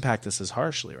not going to impact us as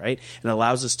harshly, right? And it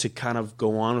allows us to kind of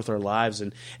go on with our lives.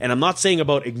 And I'm not saying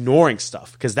about ignoring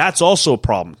stuff, because that's also a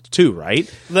problem too, right?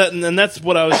 And that's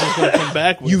what I was just going to come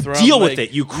back with. You Rob. deal with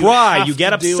it. You cry. have You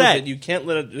get to deal with upset. it. You can't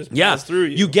let it just pass through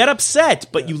you. You get upset,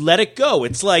 but you let it go.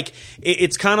 It's like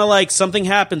it's kind of like something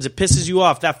happens. It pisses you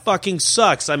off. That fucking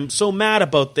sucks. I'm so mad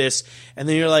about this. And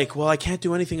then you're like, well, I can't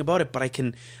do anything about it, but I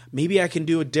can. Maybe I can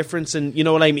do a difference, and you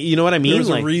know what I mean. You know what I mean. There's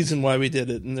like, a reason why we did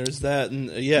it, and there's that, and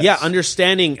yes. yeah,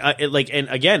 understanding, and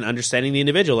again, understanding the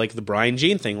individual, like the Brian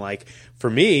Jean thing. Like for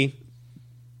me,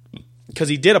 because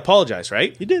he did apologize,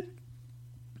 right? He did.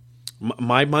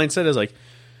 My mindset is like,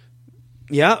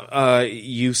 yeah,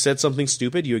 you said something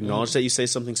stupid. You acknowledge that you say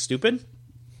something stupid.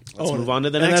 Let's move on to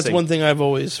the next thing. And that's one thing I've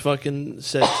always fucking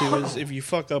said too, is if you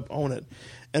fuck up, own it.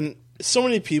 And so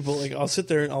many people, like, I'll sit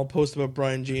there and I'll post about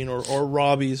Brian Jean or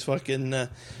Robbie's fucking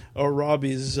or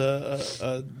Robbie's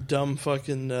dumb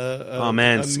fucking oh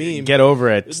man, a meme. Get over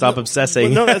it. Stop obsessing.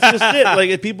 But no, that's just it. Like,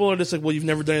 if people are just like, well, you've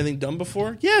never done anything dumb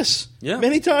before. Yes,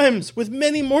 many times, with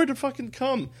many more to fucking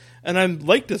come. And I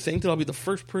like to think that I'll be the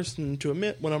first person to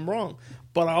admit when I'm wrong.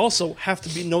 But I also have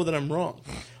to know that I'm wrong.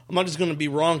 I'm not just going to be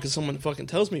wrong because someone fucking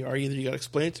tells me, or either you got to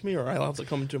explain it to me, or I'll have to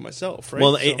come to it myself, right?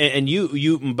 Well, and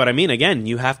you, but I mean, again,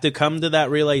 you have to come to that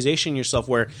realization yourself,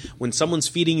 where when someone's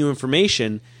feeding you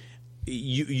information,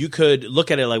 you could look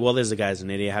at it like, well, this guy's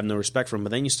an idiot, I have no respect for him. But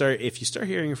then if you start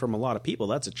hearing it from a lot of people,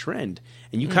 that's a trend,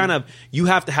 and you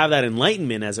have to have that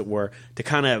enlightenment, as it were, to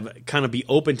kind of be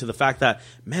open to the fact that,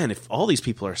 man, if all these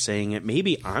people are saying it,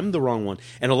 maybe I'm the wrong one.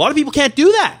 And a lot of people can't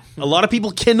do that. A lot of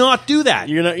people cannot do that.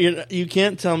 You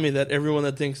can't tell me that everyone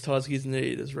that thinks Toski's an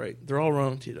idiot is right. They're all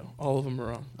wrong, Tito. All of them are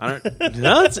wrong.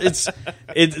 No,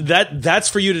 that's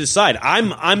for you to decide.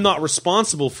 I'm not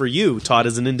responsible for you, Todd,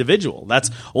 as an individual. That's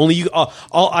only you. I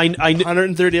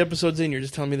 130 episodes in, you're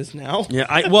just telling me this now? Yeah,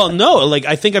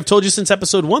 I think I've told you since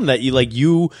episode 1 that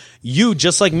you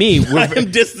just like me.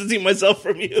 I'm distancing myself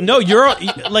from you. No,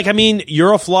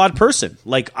 you're a flawed person.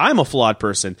 Like, I'm a flawed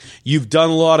person. You've done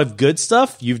a lot of good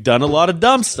stuff. You've done a lot of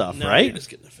dumb stuff, now right? You're just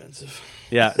getting offensive.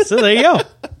 Yeah, so there you go.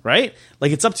 Right?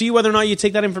 Like, it's up to you whether or not you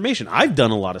take that information. I've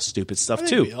done a lot of stupid stuff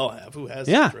too. We all have. Who hasn't?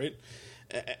 Yeah. Right.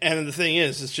 And the thing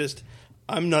is, it's just,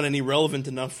 I'm not any relevant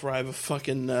enough where I have a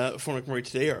fucking Fort McMurray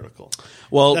Today article.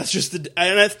 Well, that's just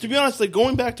to be honest, like,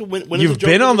 going back to when you've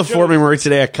been on the Fort McMurray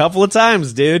Today a couple of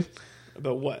times, dude.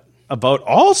 About what? About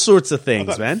all sorts of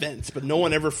things, man. Events, but no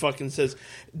one ever fucking says,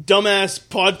 dumbass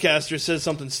podcaster says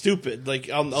something stupid. Like,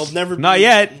 I'll never. Not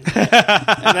yet. and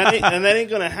that ain't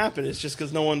gonna happen. It's just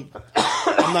because no one.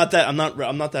 I'm not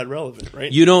that relevant, right?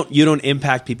 You don't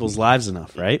impact people's lives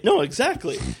enough, right? No,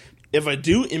 exactly. If I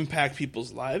do impact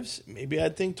people's lives, maybe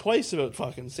I'd think twice about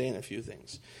fucking saying a few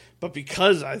things. But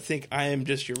because I think I am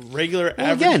just your regular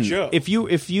average Joe. If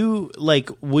you like,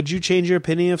 would you change your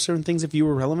opinion of certain things if you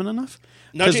were relevant enough?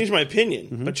 Not change my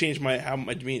opinion, but change my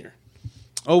demeanor.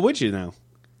 Oh, would you now?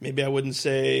 Maybe I wouldn't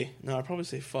say. No, I'd probably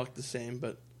say fuck the same,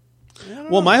 but.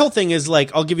 Well, my whole thing is,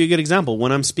 like, I'll give you a good example.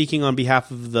 When I'm speaking on behalf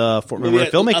of the Fort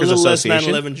McMurray Filmmakers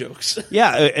Association, 9/11 jokes.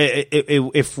 Yeah,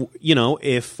 if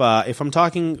I'm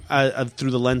talking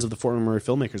through the lens of the Fort McMurray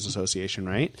Filmmakers Association,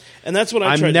 right? And that's what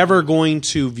I'm never going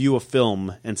to view a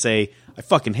film and say I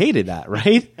fucking hated that,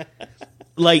 right?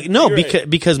 Like, no,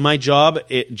 because my job,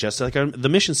 just like the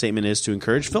mission statement, is to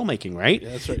encourage filmmaking, right?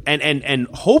 Yeah, that's right. And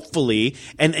hopefully,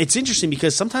 and it's interesting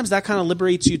because sometimes that kind of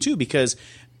liberates you too, because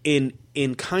in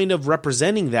kind of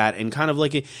representing that, and kind of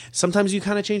like sometimes you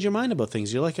kind of change your mind about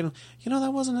things. You're like, that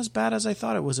wasn't as bad as I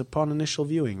thought it was upon initial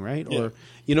viewing, right? Yeah. Or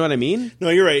you know what I mean? No,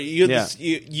 you're right.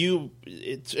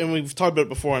 And we've talked about it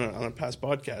before on a past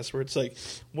podcast, where it's like,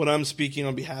 when I'm speaking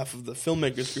on behalf of the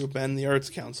Filmmakers Group and the Arts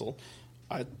Council,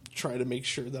 I try to make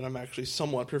sure that I'm actually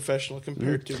somewhat professional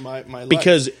compared to my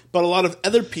life. But a lot of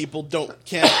other people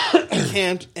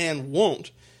can't and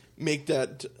won't make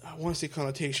that, I want to say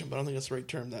connotation, but I don't think that's the right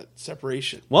term, that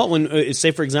separation. Well, when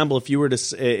say for example, if you were to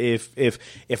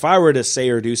if I were to say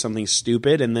or do something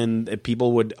stupid, and then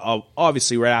people would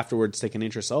obviously right afterwards take an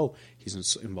interest. Oh,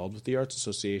 he's involved with the Arts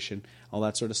Association, all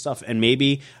that sort of stuff. And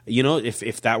maybe,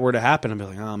 if that were to happen, I'd be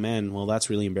like, oh man, well that's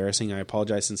really embarrassing. I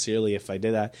apologize sincerely if I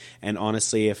did that. And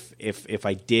honestly, if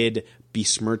I did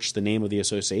besmirch the name of the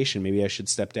association, maybe I should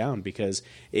step down because,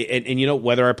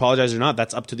 whether I apologize or not,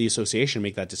 that's up to the association to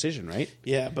make that decision, right?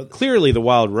 Yeah, but clearly the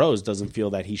Wild Rose doesn't feel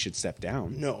that he should step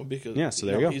down. No, because so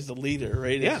there you go. He's the leader,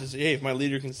 right? Yeah. It's just, hey, if my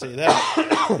leader can say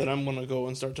that, then I'm going to go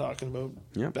and start talking about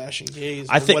bashing gays.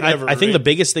 I think whatever, I think right? the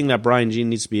biggest thing that Brian Jean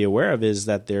needs to be aware of is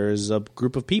that there's a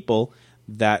group of people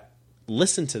that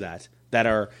listen to that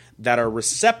are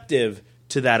receptive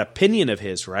to that opinion of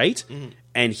his, right? Mm-hmm.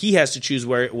 And he has to choose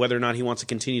whether or not he wants to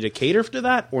continue to cater to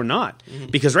that or not. Mm-hmm.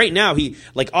 Because right now,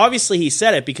 obviously he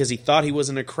said it because he thought he was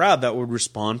in a crowd that would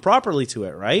respond properly to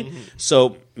it, right? Mm-hmm.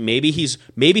 So maybe he's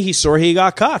sorry he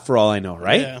got caught for all I know,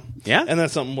 right? Yeah. And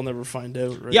that's something we'll never find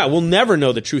out, right? Yeah, we'll never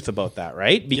know the truth about that,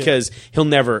 right? Because he'll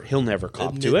never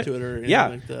cop to it. Or anything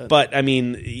like that. But I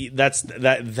mean,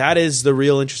 that is the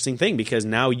real interesting thing because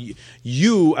now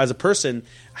you as a person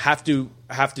have to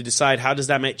decide how does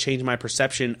that change my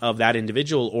perception of that individual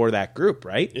or that group,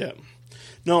 right? Yeah.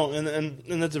 No,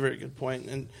 and that's a very good point.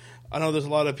 And I know there's a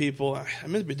lot of people. I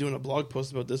meant to be doing a blog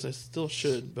post about this. I still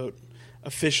should, about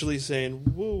officially saying,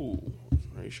 "Whoa,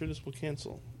 are you sure this will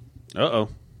cancel?"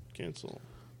 Cancel.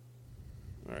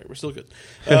 All right, we're still good.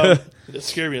 It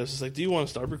scared me. I was just like, do you want to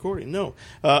start recording? No.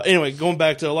 Anyway, going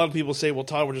back to a lot of people say, well,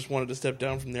 Todd just wanted to step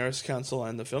down from the Arts Council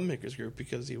and the Filmmakers Group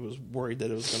because he was worried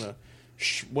that it was going to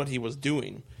what he was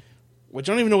doing, which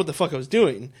I don't even know what the fuck I was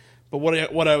doing, but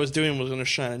what I was doing was going to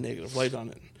shine a negative light on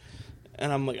it.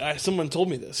 And I'm like, someone told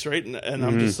me this, right? And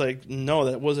I'm just like, no,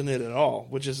 that wasn't it at all.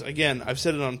 Which is, again, I've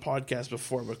said it on podcasts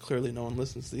before, but clearly no one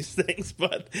listens to these things.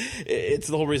 But it's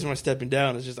the whole reason why stepping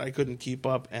down is just I couldn't keep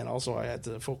up, and also I had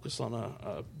to focus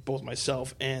on both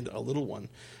myself and a little one.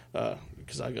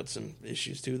 Because I got some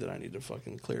issues too that I need to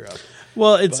fucking clear up.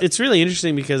 Well, it's really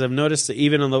interesting because I've noticed that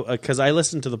even on because I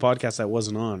listened to the podcast I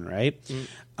wasn't on, right?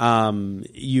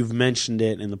 You've mentioned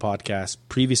it in the podcast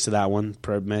previous to that one,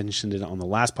 mentioned it on the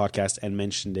last podcast, and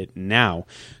mentioned it now.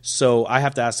 So I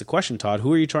have to ask the question, Todd: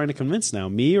 who are you trying to convince now,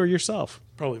 me or yourself?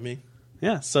 Probably me.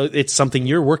 Yeah, so it's something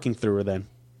you're working through then.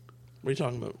 What are you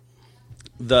talking about?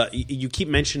 You keep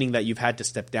mentioning that you've had to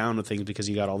step down with things because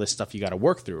you got all this stuff you got to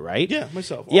work through, right? Yeah,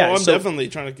 myself. Yeah, I'm definitely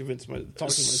trying to talking to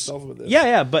myself about this.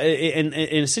 Yeah, but and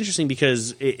it's interesting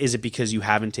because is it because you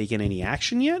haven't taken any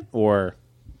action yet, or?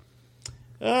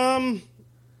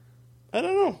 I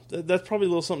don't know. That's probably a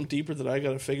little something deeper that I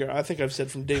got to figure out. I think I've said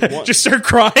from day one. Just start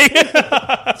crying.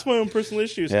 That's my own personal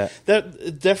issues. Yeah.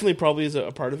 That definitely probably is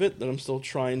a part of it that I'm still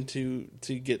trying to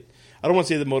get. I don't want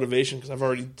to say the motivation because I've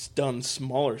already done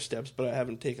smaller steps, but I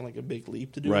haven't taken like a big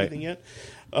leap to do anything yet.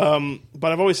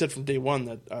 But I've always said from day one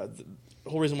that the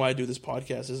whole reason why I do this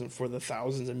podcast isn't for the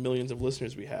thousands and millions of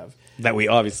listeners we have. That we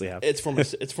obviously have. It's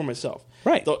for myself.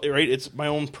 Right. Right? It's my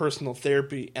own personal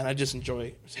therapy, and I just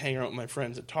enjoy hanging out with my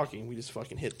friends and talking. We just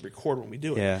fucking hit record when we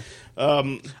do it. Yeah.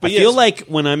 But I feel like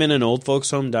when I'm in an old folks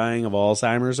home dying of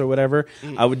Alzheimer's or whatever,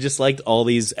 I would just like all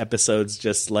these episodes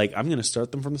just like, I'm going to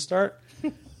start them from the start.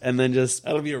 And then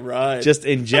that'll be a ride. Just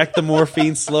inject the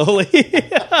morphine slowly.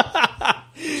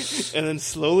 And then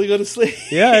slowly go to sleep.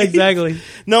 Yeah, exactly.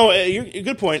 No, you're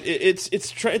good point.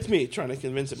 It's me trying to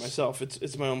convince it myself.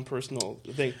 It's my own personal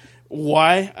thing.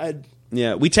 Why?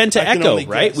 We tend to echo,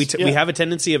 right? Guess. We have a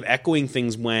tendency of echoing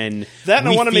things when and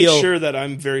I want to make sure that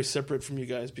I'm very separate from you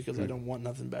guys because I don't want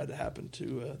nothing bad to happen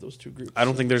to those two groups. I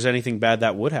don't think there's anything bad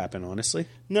that would happen, honestly.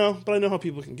 No, but I know how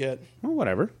people can get. Well,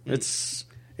 whatever. It's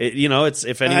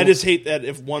if anyone. I just hate that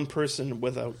if one person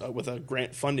with a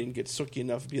grant funding gets sooky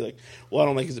enough to be like, well, I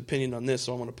don't like his opinion on this,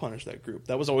 so I want to punish that group.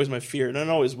 That was always my fear, and it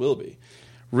always will be.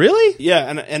 Really?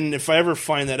 Yeah, and if I ever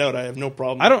find that out, I have no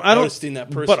problem. I don't that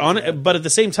person. But at the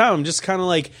same time, I'm just kind of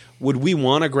like, would we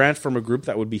want a grant from a group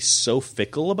that would be so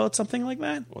fickle about something like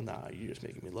that? Well, nah, you're just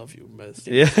making me love you.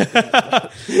 Yeah.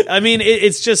 I mean,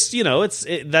 it's just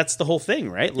that's the whole thing,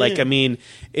 right? Like, I mean,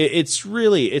 it's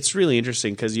really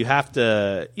interesting because you have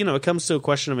to, it comes to a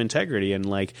question of integrity and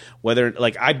like whether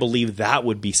I believe that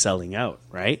would be selling out,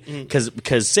 right?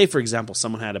 Because say for example,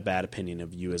 someone had a bad opinion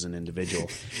of you as an individual,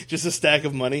 just a stack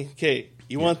of money. Okay,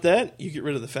 you want that? You get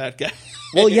rid of the fat guy.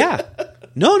 Well, yeah.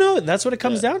 No, that's what it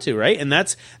comes down to, right? And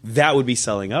that would be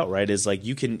selling out, right? Is like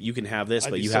you can have this,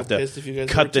 but you have to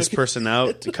cut this person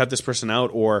out,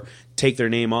 or take their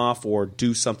name off, or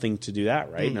do something to do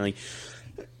that, right? And like,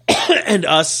 And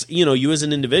us, you as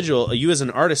an individual, you as an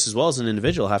artist as well as an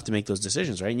individual have to make those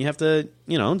decisions, right? And you have to,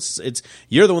 it's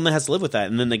you're the one that has to live with that.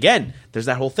 And then again, there's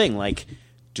that whole thing like,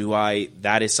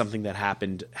 that is something that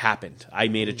happened. I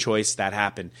made a choice that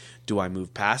happened. Do I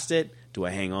move past it? Do I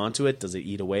hang on to it? Does it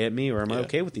eat away at me, or am I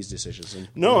okay with these decisions? And,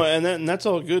 no, and that's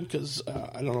all good because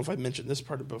I don't know if I mentioned this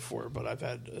part before, but I've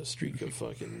had a streak of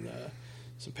fucking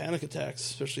some panic attacks,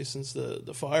 especially since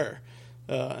the fire,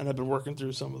 and I've been working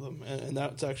through some of them, and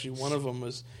that's actually one of them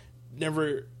was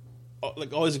never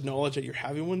always acknowledge that you're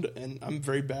having one, and I'm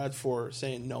very bad for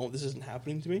saying no, this isn't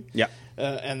happening to me. Yeah,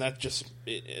 and that just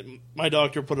my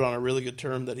doctor put it on a really good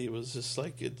term that he was just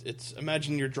like it's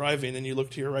imagine you're driving and you look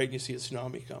to your right and you see a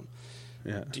tsunami come.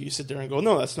 Yeah. Do you sit there and go,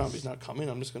 no, that tsunami's not coming,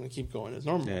 I'm just going to keep going as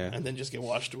normal, yeah. and then just get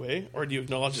washed away? Or do you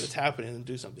acknowledge that it's happening and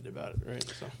do something about it,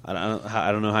 right? So I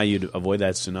don't know how you'd avoid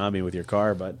that tsunami with your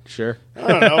car, but sure. I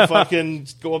don't know, fucking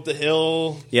go up the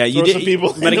hill, yeah, you throw did, some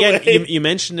people but again, away. you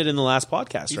mentioned it in the last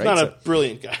podcast, He's right? not a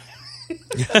brilliant guy.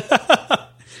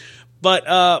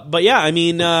 But yeah, I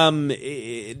mean, at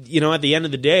the end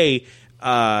of the day,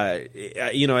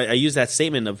 I use that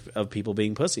statement of people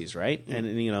being pussies, right?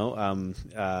 And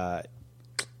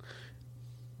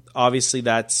obviously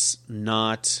that's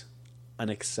not an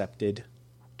accepted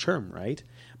term, right?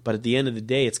 But at the end of the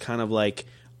day, it's kind of like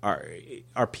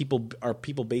are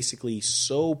people basically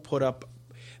so put up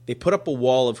a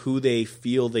wall of who they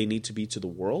feel they need to be to the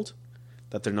world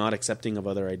that they're not accepting of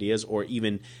other ideas, or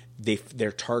even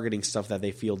they're targeting stuff that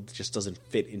they feel just doesn't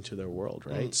fit into their world,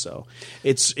 right? So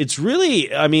it's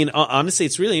really, I mean, honestly,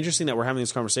 it's really interesting that we're having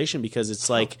this conversation because it's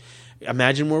like,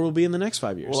 imagine where we'll be in the next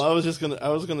 5 years. Well, I was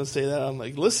gonna say that. I'm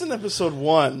like, listen to episode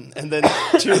 1 and then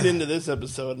tune into this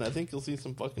episode, and I think you'll see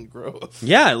some fucking growth.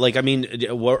 Yeah, like, I mean,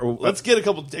 let's get a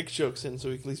couple dick jokes in so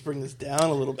we can at least bring this down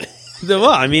a little bit. Well,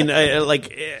 I mean,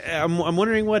 I'm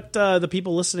wondering what the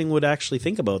people listening would actually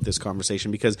think about this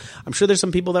conversation, because I'm sure there's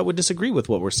some people that would disagree with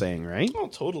what we're saying, right? Oh,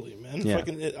 totally, man. Yeah.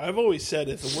 I've always said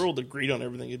if the world agreed on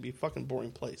everything, it'd be a fucking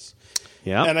boring place.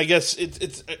 Yeah. And I guess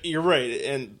it's you're right,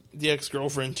 and the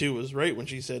ex-girlfriend too was right when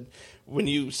she said when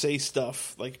you say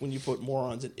stuff like when you put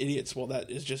morons and idiots, well, that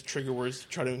is just trigger words to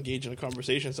try to engage in a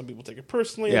conversation. Some people take it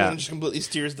personally, and then it just completely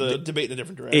steers the debate in a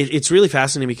different direction. It's really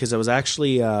fascinating because I was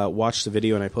actually watched the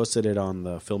video and I posted it on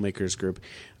the filmmakers group.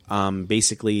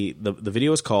 Basically, the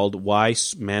video is called "Why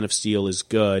Man of Steel is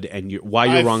Good" and why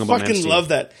you're wrong about Man of Steel. I fucking love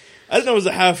that. I didn't know it was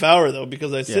a half hour though,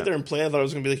 because I sit there and play. I thought it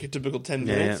was going to be like a typical 10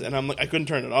 minutes, and I'm like, I couldn't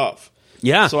turn it off.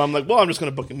 Yeah. So I'm like, well, I'm just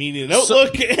going to book a meeting in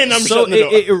Outlook, and I'm shutting the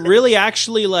door. It really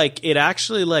actually I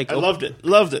loved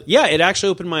it. Yeah, it actually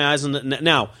opened my eyes.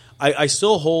 Now, I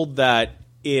still hold that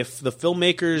if the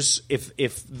filmmakers,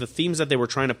 if the themes that they were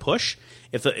trying to push,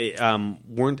 if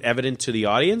weren't evident to the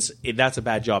audience, that's a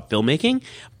bad job filmmaking.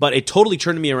 But it totally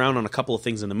turned me around on a couple of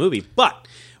things in the movie. But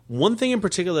one thing in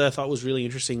particular that I thought was really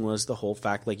interesting was the whole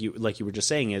fact, like you were just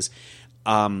saying, is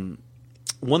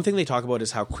one thing they talk about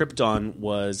is how Krypton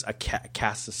was a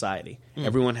caste society.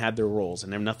 Everyone had their roles,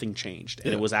 and nothing changed.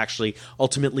 And it was actually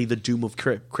ultimately the doom of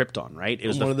Krypton, right? It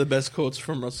was one of the best quotes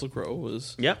from Russell Crowe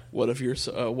was, "What if your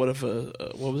what if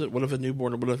a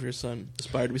newborn, or what if your son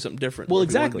aspired to be something different? Well, or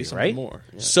if he wanted exactly, to be something right? More.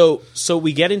 Yeah. So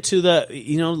we get into the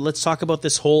let's talk about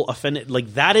this whole offended.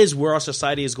 Like, that is where our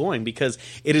society is going, because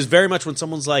it is very much when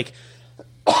someone's like,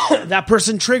 that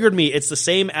person triggered me. It's the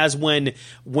same as when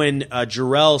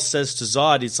Jor-El says to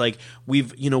Zod, it's like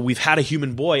we've had a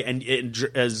human boy, and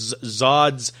as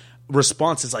Zod's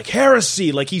response is like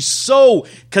heresy. Like, he's so,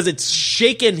 because it's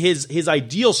shaken his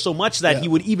ideal so much that he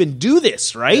would even do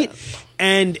this, right?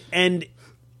 Yeah. And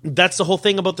that's the whole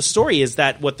thing about the story, is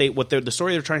that the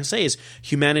story they're trying to say is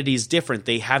humanity is different.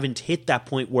 They haven't hit that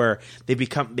point where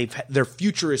their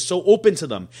future is so open to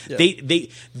them. Yeah.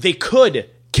 They could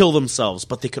kill themselves,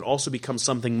 but they could also become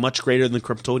something much greater than the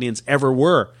Kryptonians ever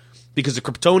were, because the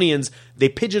Kryptonians, they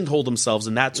pigeonholed themselves,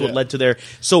 and that's what led to their.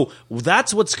 So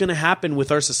that's what's going to happen with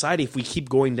our society if we keep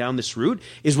going down this route,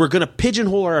 is we're going to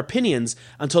pigeonhole our opinions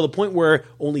until the point where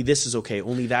only this is okay,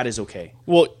 only that is okay.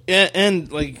 Well, and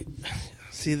like,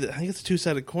 see, I think it's a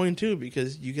two-sided coin too,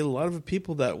 because you get a lot of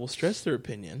people that will stress their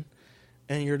opinion,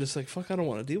 and you're just like, fuck, I don't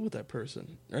want to deal with that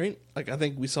person, right? Like, I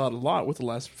think we saw it a lot with the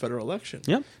last federal election.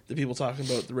 Yeah. The people talking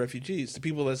about the refugees, the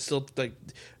people that still, like,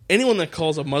 anyone that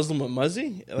calls a Muslim a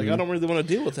muzzy, like, I don't really want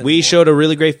to deal with it. We showed a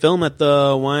really great film at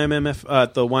the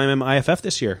YMM IFF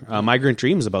this year, Migrant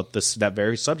Dreams, about that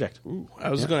very subject. Ooh, I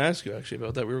was going to ask you, actually,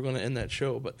 about that. We were going to end that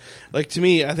show. But, like, to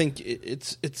me, I think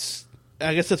it's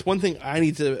I guess that's one thing I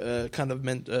need to kind of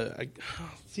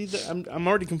see, I'm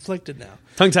already conflicted now.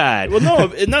 Tongue-tied. Well,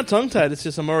 no, it's not tongue-tied. It's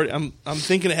just I'm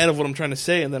thinking ahead of what I'm trying to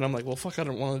say, and then I'm like, well, fuck, I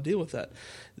don't want to deal with that.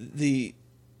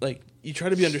 like you try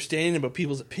to be understanding about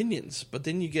people's opinions, but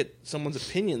then you get someone's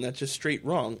opinion that's just straight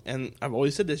wrong. And I've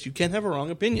always said this: you can't have a wrong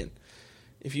opinion.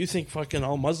 If you think fucking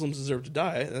all Muslims deserve to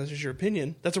die, that's just your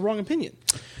opinion. That's a wrong opinion.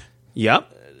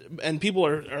 Yep. And people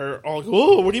are all,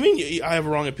 oh, what do you mean I have a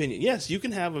wrong opinion? Yes, you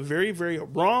can have a very, very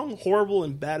wrong, horrible,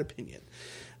 and bad opinion.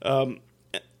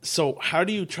 So how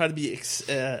do you try to be,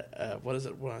 what is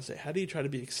it? What do I say? How do you try to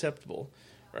be acceptable?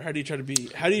 Or how do you try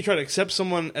to accept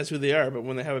someone as who they are, but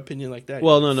when they have an opinion like that?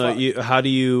 Well, no. How do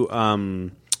you,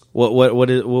 what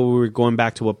were we going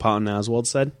back to what Patton Oswalt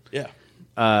said? Yeah.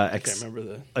 I can't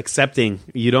remember accepting.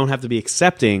 You don't have to be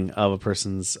accepting of a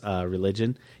person's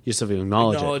religion. You just have to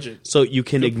acknowledge it. So you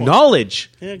can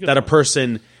acknowledge that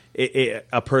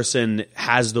a person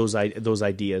has those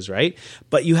ideas, right?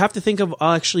 But you have to think of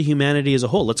actually humanity as a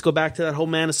whole. Let's go back to that whole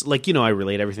Man of, like, I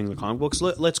relate everything to the comic books.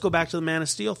 Let's go back to the Man of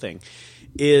Steel thing.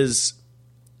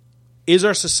 Is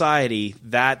our society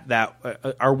that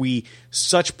are we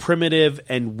such primitive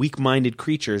and weak-minded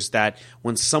creatures that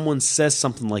when someone says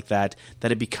something like that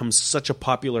it becomes such a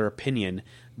popular opinion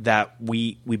that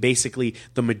we basically,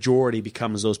 the majority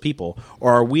becomes those people?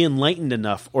 Or are we enlightened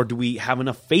enough, or do we have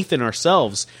enough faith in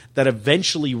ourselves that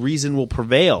eventually reason will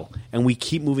prevail and we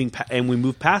keep moving and we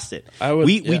move past it?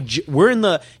 We're in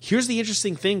the, here's the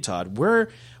interesting thing, Todd. We're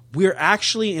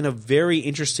actually in a very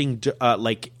interesting,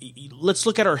 let's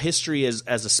look at our history as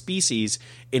a species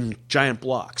in giant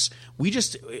blocks. We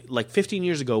just, 15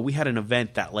 years ago, we had an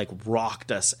event that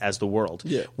rocked us as the world.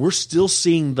 Yeah. We're still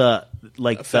seeing the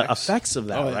effects of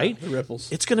that, right? The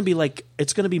ripples. It's going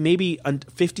to be maybe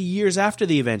 50 years after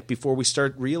the event before we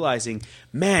start realizing,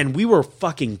 man, we were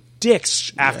fucking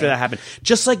dicks after that happened.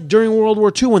 Just like during World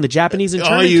War II when the Japanese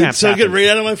internment camps happened. You took it right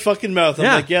out of my fucking mouth. I'm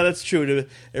like, yeah, that's true.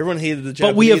 Everyone hated the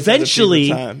Japanese.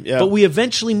 But we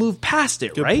eventually moved past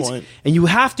it, right? Point. And you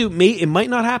have to, it might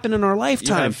not happen in our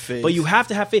lifetime, but you have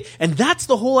to have faith. And that's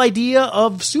the whole idea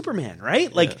of Superman,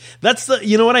 right? That's the,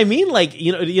 you know what I mean?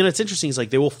 It's interesting. It's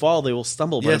they will fall, they will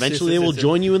stumble, but eventually they will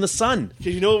join you in the sun.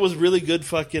 Because you know what was really good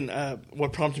fucking,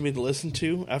 what prompted me to listen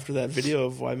to after that video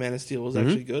of why Man of Steel was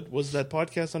actually good was that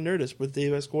podcast on Nerdist with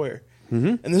Dave Esquire.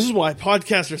 And this is why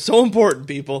podcasts are so important,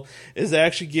 people, is they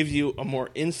actually give you a more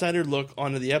insider look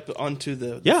onto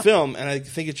the film, and I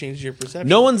think it changes your perception.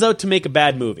 No one's out to make a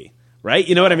bad movie, right?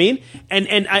 You know what I mean?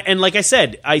 And like I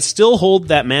said, I still hold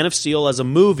that Man of Steel as a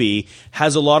movie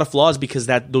has a lot of flaws because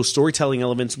those storytelling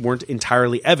elements weren't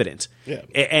entirely evident. Yeah.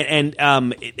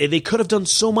 And they could have done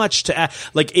so much to add.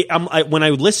 When I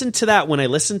listened to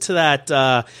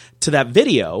that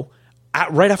video.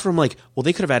 Right after, I'm like, well,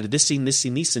 they could have added this scene,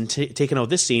 taken out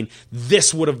this scene.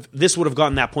 This would have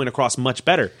gotten that point across much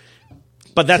better.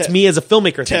 But that's me as a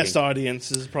filmmaker. Test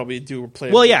audiences probably do play.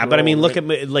 Well, yeah, but I mean, look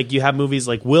at you have movies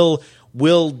like Will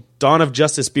Dawn of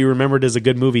Justice be remembered as a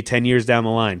good movie 10 years down the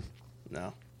line?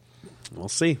 No, we'll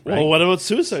see. Right? Well, what about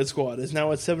Suicide Squad? Is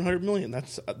now at $700 million.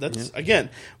 That's again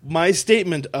my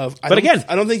statement of. I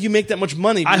don't think you make that much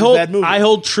money. A bad movie. I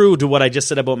hold true to what I just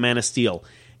said about Man of Steel.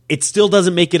 It still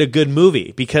doesn't make it a good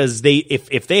movie because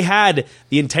if they had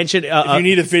the intention, if you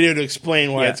need a video to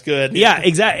explain why it's good,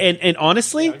 exactly. And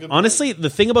honestly, the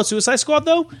thing about Suicide Squad,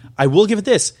 though, I will give it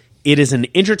this: it is an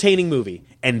entertaining movie,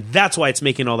 and that's why it's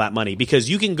making all that money. Because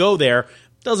you can go there,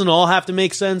 doesn't all have to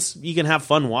make sense. You can have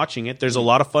fun watching it. There's a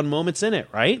lot of fun moments in it,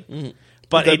 right? Mm-hmm.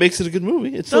 But that makes it a good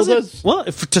movie. It still does. Well,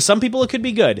 to some people, it could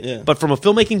be good, but from a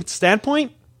filmmaking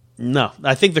standpoint. No,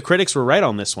 I think the critics were right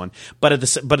on this one. But at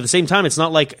the same time, it's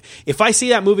not like if I see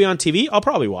that movie on TV, I'll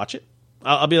probably watch it.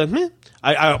 I'll be like, meh.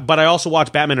 But I also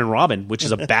watch Batman and Robin, which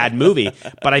is a bad movie.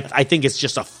 But I think it's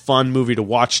just a fun movie to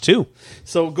watch too.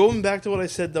 So going back to what I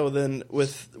said though, then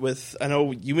with I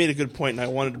know you made a good point, and I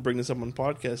wanted to bring this up on the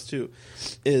podcast too,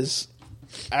 is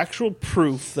actual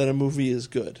proof that a movie is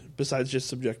good besides just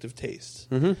subjective taste.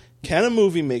 Mm-hmm. Can a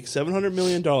movie make $700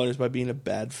 million by being a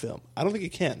bad film? I don't think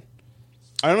it can.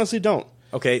 I honestly don't.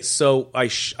 Okay, so I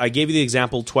gave you the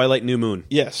example, Twilight New Moon.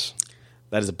 Yes.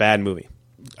 That is a bad movie.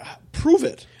 Prove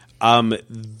it.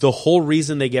 The whole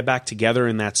reason they get back together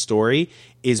in that story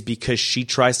is because she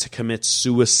tries to commit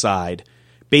suicide.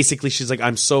 Basically, she's like,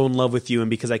 I'm so in love with you, and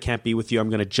because I can't be with you, I'm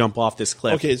going to jump off this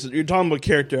cliff. Okay, so you're talking about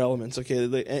character elements,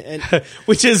 okay? And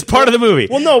which is part of the movie.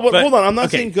 Well, no, but hold on. I'm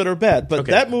not saying good or bad, but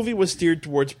that movie was steered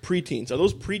towards preteens. Are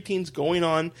those preteens going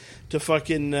on to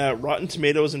fucking Rotten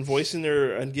Tomatoes and voicing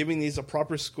and giving these a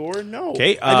proper score? No.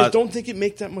 Okay, I just don't think it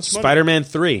makes that much money. Spider-Man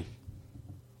 3.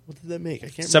 What did that make? I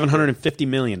can't remember. $750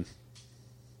 million.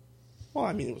 Well,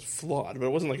 I mean, it was flawed, but it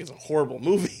wasn't like it's a horrible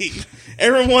movie.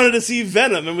 Everyone wanted to see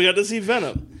Venom, and we got to see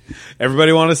Venom.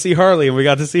 Everybody wanted to see Harley, and we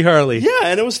got to see Harley. Yeah,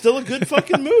 and it was still a good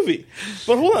fucking movie.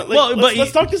 But hold on,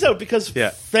 let's talk this out, because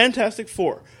Fantastic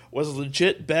Four was a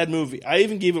legit bad movie. I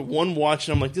even gave it one watch,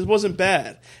 and I'm like, this wasn't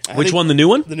bad. Which one, the new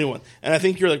one? The new one. And I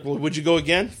think you're like, well, would you go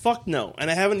again? Fuck no.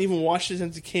 And I haven't even watched it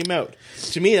since it came out.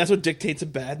 To me, that's what dictates a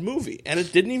bad movie. And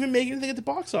it didn't even make anything at the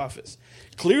box office.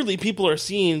 Clearly, people are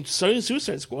seeing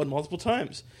Suicide Squad multiple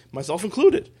times, myself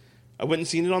included. I went and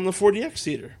seen it on the 4DX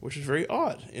theater, which is very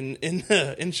odd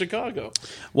in Chicago.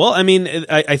 Well, I mean,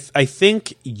 I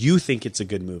think you think it's a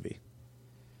good movie.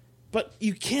 But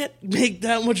you can't make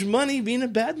that much money being a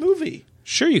bad movie.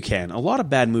 Sure you can. A lot of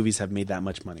bad movies have made that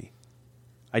much money.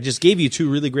 I just gave you two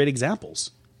really great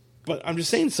examples. But I'm just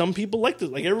saying, some people liked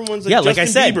it. Like, everyone's like, yeah, Justin like I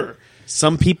said, Bieber.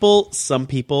 Some people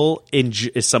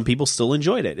still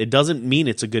enjoyed it. It doesn't mean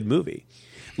it's a good movie.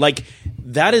 Like,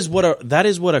 that is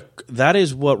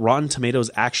what Rotten Tomatoes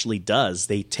actually does.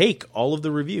 They take all of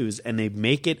the reviews and they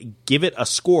give it a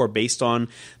score based on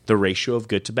the ratio of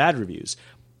good to bad reviews.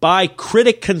 By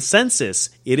critic consensus,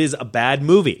 it is a bad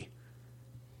movie.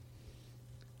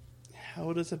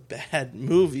 How does a bad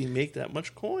movie make that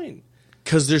much coin?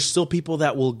 Because there's still people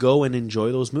that will go and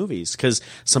enjoy those movies. Because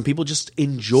some people just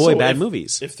enjoy bad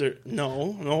movies. If they're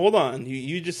no, hold on.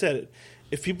 You just said it.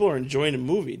 If people are enjoying a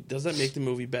movie, does that make the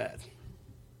movie bad?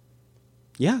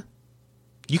 Yeah,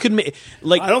 you could make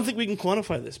like. I don't think we can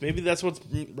quantify this. Maybe that's what's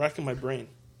racking my brain.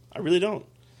 I really don't.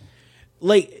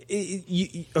 Like,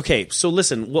 okay, so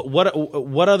listen.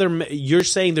 What other? You're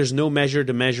saying there's no measure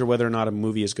to measure whether or not a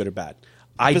movie is good or bad.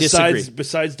 I disagree.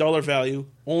 Besides dollar value,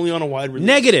 only on a wide release.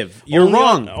 Negative. You're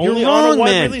wrong. Only You're on wrong, a wide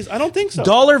man. release. I don't think so.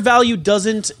 Dollar value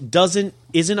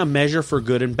isn't a measure for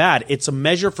good and bad. It's a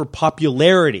measure for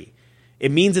popularity.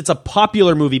 It means it's a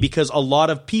popular movie because a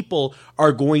lot of people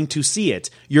are going to see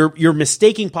it. You're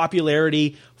mistaking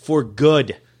popularity for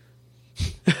good.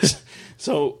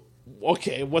 So,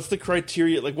 okay, what's the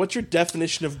criteria? Like, what's your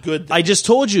definition of good? I just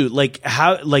told you, like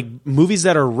movies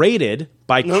that are rated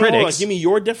by critics. No, give me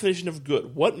your definition of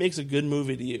good. What makes a good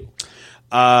movie to you?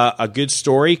 A good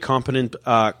story,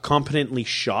 competently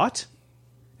shot,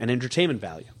 and entertainment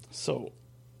value. So,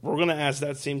 we're going to ask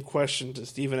that same question to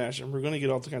Steve and Ash, and we're going to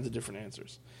get all kinds of different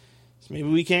answers. So maybe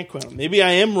we can't quantify. Maybe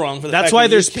I am wrong for the That's fact why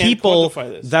that there's you can't people quantify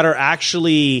this. that are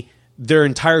actually their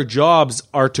entire jobs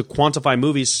are to quantify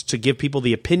movies to give people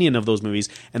the opinion of those movies,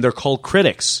 and they're called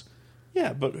critics.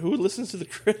 Yeah, but who listens to the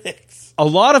critics? A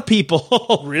lot of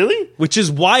people. Really? Which is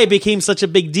why it became such a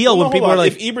big deal when people are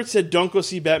like... If Ebert said, don't go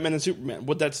see Batman and Superman,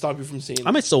 would that stop you from seeing it?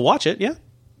 I might still watch it, yeah.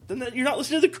 Then you're not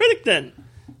listening to the critic then.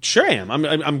 Sure I am.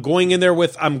 I'm going in there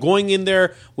with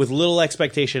little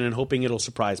expectation and hoping it'll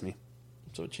surprise me.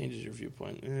 So it changes your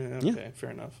viewpoint. Okay, fair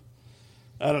enough.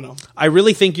 I don't know. I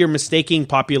really think you're mistaking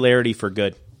popularity for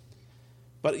good.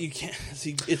 But you can't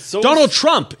see. It's so Donald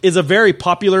Trump is a very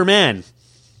popular man,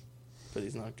 but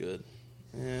he's not good.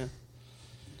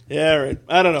 Yeah, right.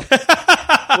 I don't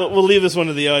know. We'll leave this one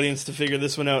to the audience to figure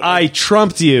this one out. I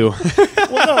trumped you.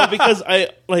 Well, no, because I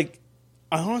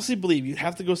honestly believe you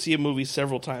have to go see a movie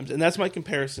several times, and that's my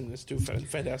comparison to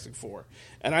Fantastic Four.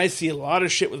 And I see a lot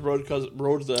of shit with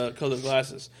rose-colored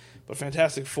glasses, but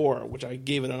Fantastic Four, which I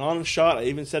gave it an honest shot, I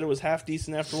even said it was half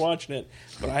decent after watching it,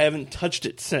 but I haven't touched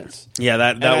it since. Yeah,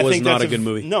 that was not a good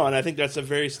movie. No, and I think that's a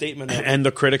very statement. And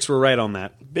the critics were right on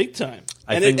that, big time.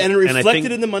 It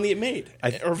reflected in the money it made,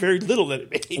 or very little that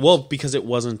it made. Well, because it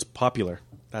wasn't popular.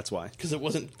 That's why. Because it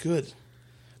wasn't good.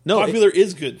 No, popular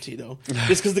is good, Tito.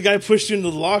 Just because the guy pushed you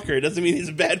into the locker doesn't mean he's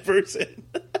a bad person.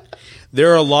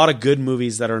 There are a lot of good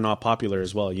movies that are not popular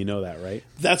as well. You know that, right?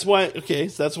 That's why. Okay,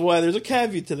 so that's why there's a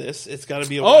caveat to this. It's got to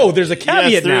be. There's a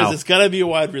caveat yes, there now. Is. It's got to be a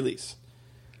wide release.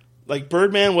 Like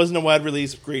Birdman wasn't a wide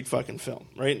release, great fucking film,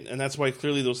 right? And that's why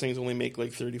clearly those things only make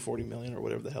like 30, 40 million or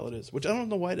whatever the hell it is. Which I don't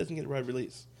know why it doesn't get a wide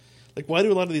release. Like, why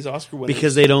do a lot of these Oscar winners?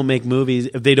 Because they don't make movies.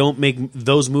 If they don't make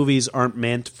those movies, aren't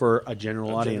meant for a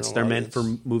general audience. They're meant for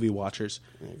movie watchers.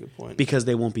 Yeah, good point. Because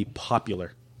they won't be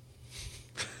popular.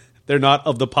 They're not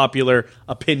of the popular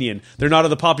opinion. They're not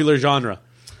of the popular genre.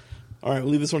 All right,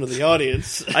 we'll leave this one to the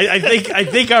audience. I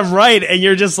think I'm right, and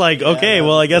you're just like, okay,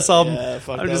 well, I guess I'll. Yeah,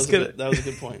 fuck, I'm that just was gonna. That was a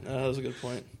good point. That was a good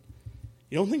point.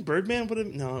 You don't think Birdman would have?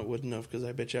 No, it wouldn't have, because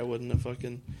I bet you I wouldn't have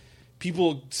fucking.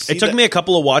 People see it took me a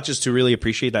couple of watches to really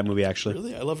appreciate that movie, actually.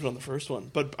 Really? I loved it on the first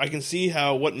one. But I can see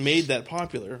how what made that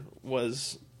popular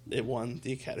was it won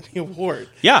the Academy Award.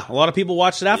 Yeah, a lot of people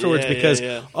watched it afterwards because,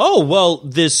 oh, well,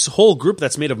 this whole group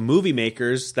that's made of movie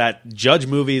makers that judge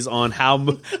movies on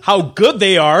how good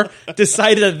they are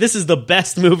decided that this is the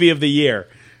best movie of the year.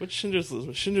 What's Schindler's List?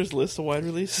 Was Schindler's List a wide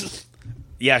release?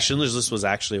 Yeah, Schindler's List was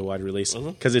actually a wide release Was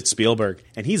it? because it's Spielberg,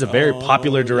 and he's a very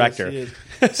popular director. Yes,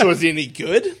 he is. So is he any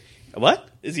good? What?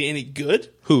 Is he any good?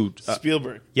 Who?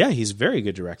 Spielberg. Yeah, he's a very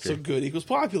good director. So good equals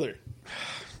popular.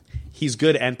 He's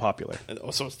good and popular.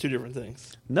 So it's two different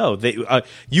things. No,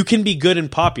 you can be good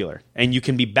and popular, and you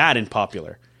can be bad and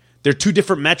popular. They're two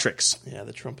different metrics. Yeah,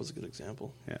 the Trump was a good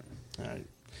example. Yeah. All right.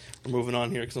 We're moving on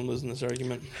here because I'm losing this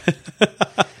argument.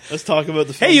 Let's talk about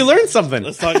the film. Hey, you learned something.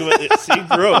 Let's talk about it. See,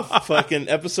 growth. Fucking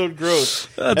episode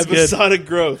growth. That's Episodic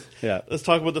growth. Yeah. Let's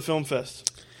talk about the film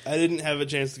fest. I didn't have a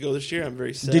chance to go this year. I'm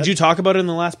very sad. Did you talk about it in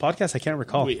the last podcast? I can't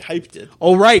recall. We hyped it.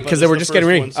 Oh, right, But because they it's were the just first getting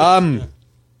ready. one, so-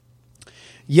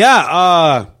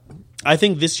 I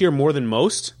think this year more than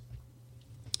most,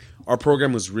 our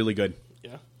program was really good.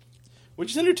 Yeah.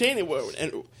 Which is entertaining.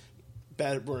 And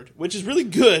bad word. Which is really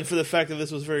good for the fact that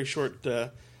this was very short.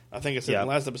 I think I said in the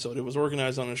last episode, it was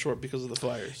organized on a short because of the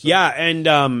fires. So. Yeah, and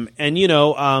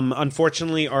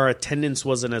unfortunately, our attendance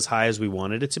wasn't as high as we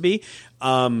wanted it to be.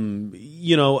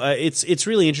 It's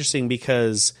really interesting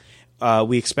because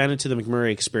we expanded to the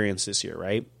McMurray Experience this year,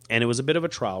 right? And it was a bit of a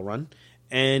trial run.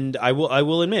 And I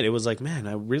will admit, it was like, man,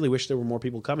 I really wish there were more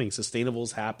people coming.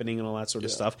 Sustainable's happening and all that sort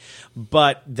of stuff.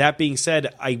 But that being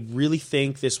said, I really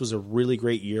think this was a really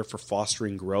great year for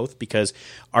fostering growth because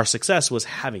our success was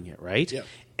having it, right? Yeah.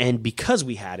 And because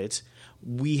we had it,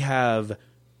 we have,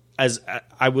 as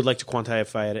I would like to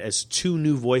quantify it, as two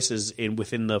new voices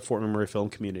within the Fort McMurray film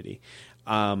community.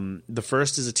 The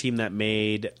first is a team that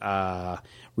made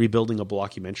Rebuilding a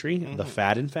Blockumentary, The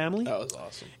Fadden Family. That was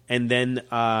awesome. And then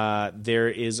there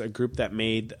is a group that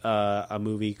made a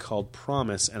movie called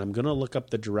Promise, and I'm going to look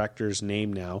up the director's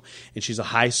name now, and she's a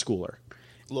high schooler.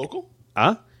 Local?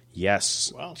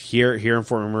 Yes. Wow. Here in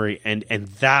Fort McMurray, and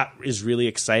that is really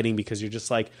exciting because you're just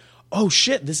like, oh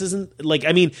shit, this isn't like,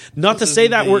 I mean, not to say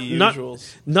that we're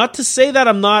not to say that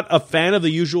I'm not a fan of The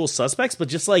Usual Suspects, but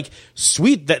just like,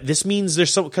 sweet that this means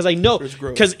there's some, because I know,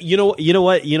 because you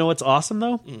know what's awesome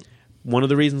though. One of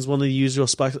the reasons one of the Usual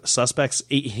Suspects,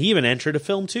 he even entered a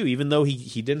film too, even though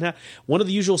he didn't have. One of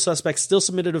the Usual Suspects still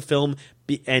submitted a film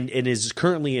and is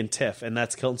currently in TIFF, and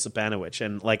that's Kelton Stepanowicz.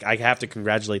 And like, I have to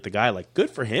congratulate the guy. Like,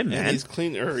 good for him, man. And he's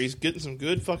clean, or he's getting some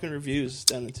good fucking reviews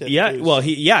down in TIFF. Yeah, too, well,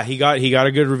 he got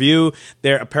a good review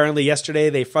there. Apparently, yesterday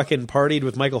they fucking partied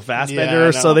with Michael Fassbender,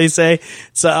 Yeah, so they say.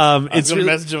 So I was it's going to really,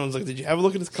 message him. I was like, "Did you have a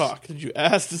look at his cock? Did you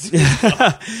ask to see his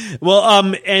cock?"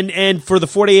 well, and for the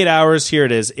 48 hours, here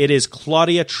it is. It is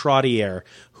Claudia Trottier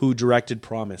who directed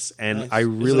Promise, and Nice. I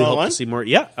really hope online? to see more.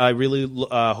 Yeah, I really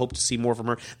hope to see more from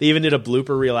her. They even did a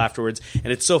blooper reel afterwards,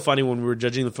 and it's so funny when we were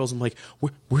judging the films. I'm like,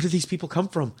 where do these people come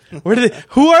from?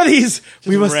 Who are these?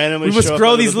 We must randomly show up grow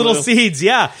out of these the little blue. seeds.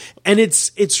 Yeah, and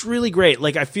it's really great.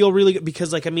 Like, I feel really good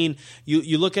because, like, I mean,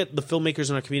 you look at the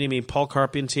filmmakers in our community. I mean, Paul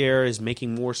Carpentier is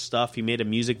making more stuff. He made a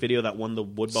music video that won the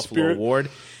Wood Buffalo Spirit. Award.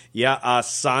 Yeah,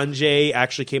 Sanjay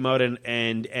actually came out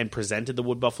and presented the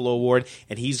Wood Buffalo Award,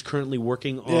 and he's currently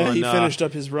working on. Yeah, he finished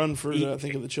up his run for I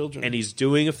think of the children, and he's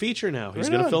doing a feature now. He's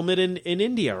Right going to on. film it in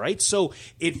India, right? So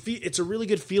it's a really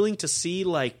good feeling to see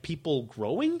like people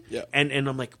growing, Yeah. and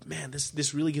I'm like, man,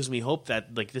 this really gives me hope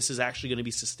that like this is actually going to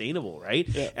be sustainable, right?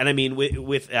 Yeah. And I mean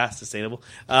with sustainable,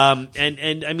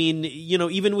 and I mean, you know,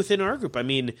 even within our group, I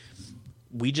mean,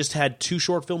 we just had 2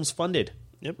 short films funded.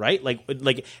 Yep. Right?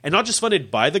 Like, and not just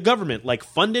funded by the government, like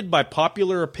funded by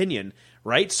popular opinion,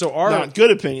 right? So our not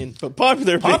good opinion, but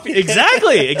popular opinion.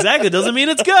 exactly. Doesn't mean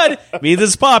it's good. It means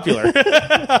it's popular.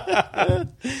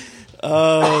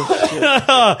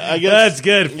 I guess That's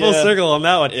good. Full yeah. circle on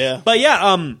that one. Yeah. But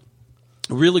yeah,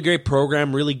 really great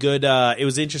program, really good. It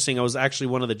was interesting. I was actually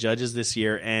one of the judges this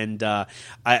year, and I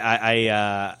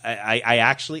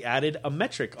actually added a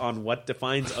metric on what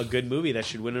defines a good movie that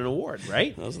should win an award.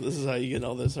 Right? Oh, so this is how you get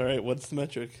all this. All right, what's the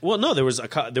metric? Well, no, there was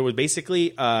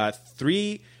basically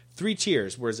three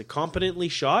tiers. Where is it competently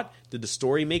shot? Did the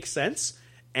story make sense?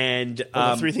 And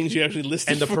The 3 things you actually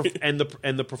listed for you. and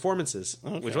the performances,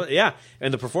 Okay.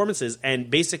 and the performances, and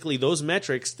basically those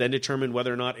metrics then determined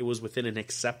whether or not it was within an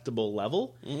acceptable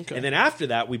level. Okay. And then after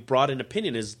that, we brought an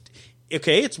opinion: is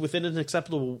okay, it's within an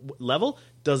acceptable level.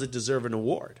 Does it deserve an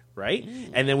award? Right?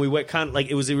 And then we went kind of like,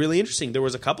 it was really interesting. There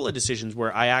was a couple of decisions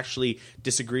where I actually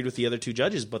disagreed with the other 2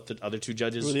 judges, but the other 2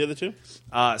 judges, Who are the other 2?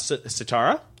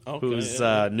 Sitara, Okay, who's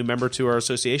yeah. a new member to our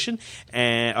association,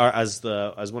 and or as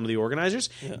one of the organizers,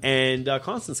 and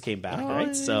Constance came back, right?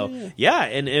 yeah, So yeah,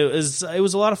 and it was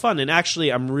a lot of fun. And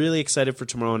actually, I'm really excited for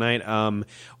tomorrow night,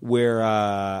 where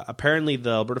apparently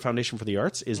the Alberta Foundation for the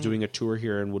Arts is doing a tour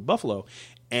here in Wood Buffalo.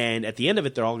 And at the end of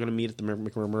it, they're all going to meet at the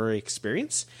McMurray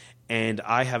Experience. And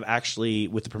I have actually,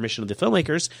 with the permission of the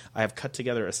filmmakers, I have cut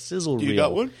together a sizzle reel. You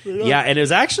got one? Yeah, and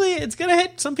it's going to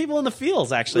hit some people in the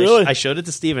feels, actually. Really? I showed it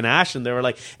to Steve and Ash, and they were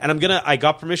like, and I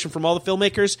got permission from all the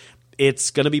filmmakers.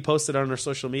 It's going to be posted on our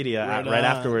social media right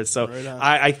afterwards. So Right on.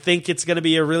 I think it's going to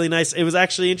be a really nice, it was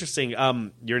actually interesting.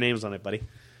 Your name's on it, buddy.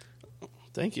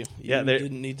 Thank you. Yeah, You there-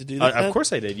 didn't need to do that. Of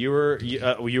course I did. You were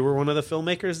one of the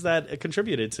filmmakers that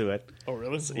contributed to it. Oh,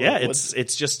 really? Yeah, What's-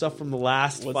 it's just stuff from the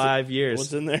last what's 5 it- years.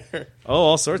 What's in there? Oh,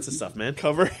 all sorts of stuff, man.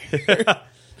 Cover?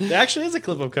 There actually is a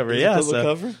clip of cover. Is it Yeah, clip of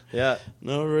cover? Yeah.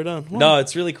 No, right on. Well, No,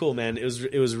 it's really cool, man. It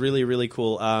was really, really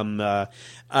cool.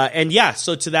 And yeah,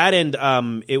 so to that end,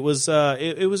 it was a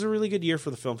really good year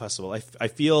for the film festival. I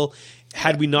feel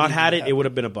had we not had it, it would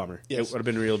have been a bummer. Yes. It would have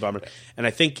been a real bummer. And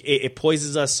I think it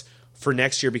poises us for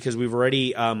next year because we've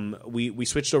already we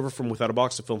switched over from Without a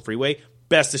Box to Film Freeway.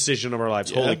 Best decision of our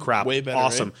lives. Yeah, Holy crap! way better,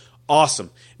 Awesome. right? Awesome.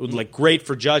 It was like great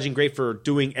for judging, great for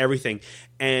doing everything.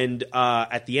 And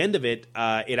at the end of it,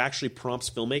 it actually prompts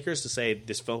filmmakers to say,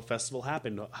 this film festival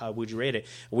happened. How would you rate it?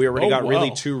 We already got wow.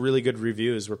 two really good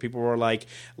reviews where people were like,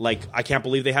 I can't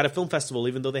believe they had a film festival,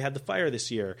 even though they had the fire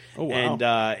this year. Oh, wow.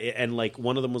 And like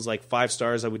one of them was like 5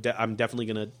 stars. I'm definitely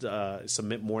going to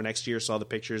submit more next year. Saw the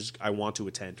pictures. I want to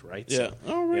attend. Right. Yeah. So,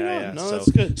 Oh, right on. yeah. No, so, that's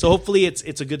good. So hopefully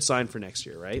it's a good sign for next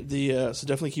year. Right. So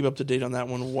definitely keep up to date on that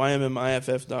one.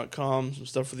 YMMIFF.com. Some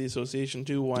stuff for the association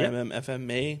too.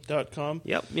 YMMFMA.com.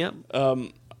 Yep.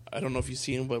 I don't know if you've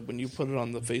seen, but when you put it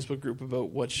on the Facebook group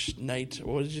about which night,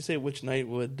 what did you say? Which night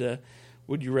would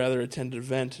you rather attend an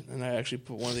event? And I actually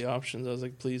put one of the options. I was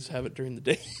like, please have it during the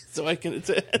day so I can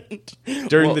attend.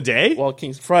 During the day? Well,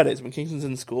 Fridays. When Kingston's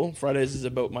in school, Fridays is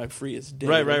about my freest day.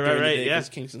 Right. during the day, Yeah, 'cause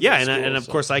Kingston's yeah, in and school, of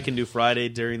so course I can do Friday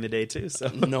during the day too. So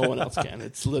no one else can.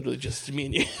 It's literally just me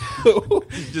and you.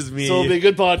 just me. So it'll be a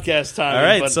good podcast time. All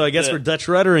right, but, so I guess we're Dutch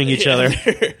ruddering each other.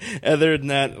 Other than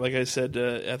that, like I said,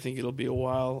 I think it'll be a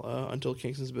while until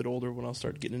Kingston's a bit older when I'll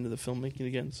start getting into the filmmaking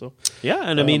again. So Yeah,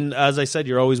 and I mean, as I said,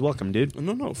 you're always welcome, dude.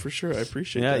 no, for sure, I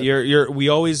appreciate Yeah, that. we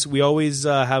always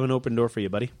have an open door for you,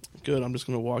 buddy. Good. I'm just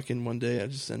gonna walk in one day.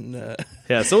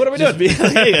 Yeah. So what are we just doing? be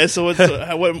like, hey guys, so what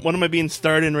am I being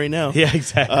starred in right now? Yeah,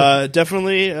 exactly.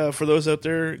 Definitely for those out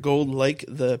there, go like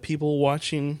the people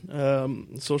watching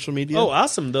social media. Oh,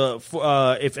 awesome!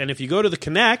 If you go to the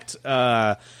Connect,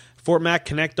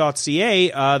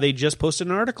 FortMacConnect.ca, they just posted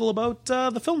an article about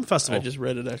the film festival. I just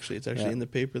read it. Actually, it's actually in the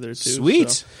paper there too. Sweet.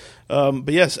 So,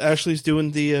 but yes, Ashley's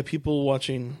doing the people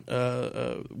watching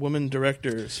women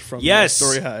directors from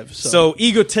Story Hive. So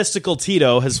egotistical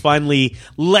Tito has finally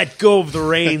let go of the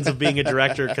reins of being a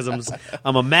director because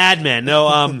I'm a madman.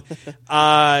 No,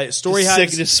 Story just Hive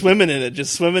just swimming in it,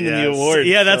 just swimming in the award.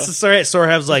 Yeah, that's the story. Story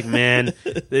Hive's like, man,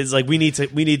 it's like we need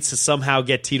to somehow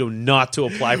get Tito not to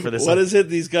apply for this. What is it?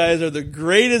 These guys are the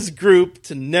greatest group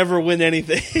to never win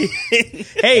anything.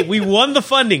 Hey, we won the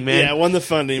funding, man. Yeah, won the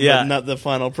funding, Yeah. but not the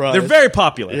final prize. They're very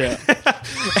popular. Yeah.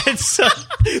 And so,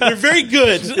 They're very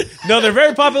good. no, they're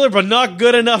very popular, but not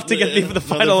good enough to get me for the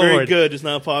final they're very award. good, just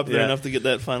not popular Yeah. enough to get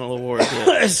that final award.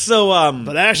 Yeah. So,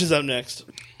 But Ash is up next.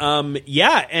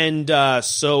 yeah, and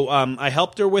so I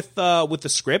helped her with the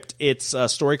script. It's a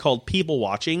story called People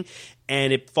Watching,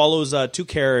 and it follows 2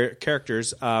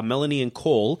 characters, Melanie and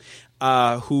Cole,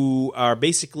 who are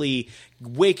basically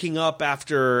waking up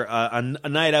after a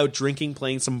night out drinking,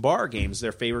 playing some bar games.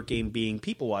 Their favorite game being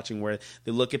People Watching, where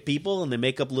they look at people and they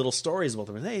make up little stories about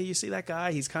them. Hey, you see that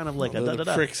guy? He's kind of like a The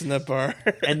da-da-da. pricks in that bar.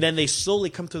 And then they slowly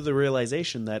come to the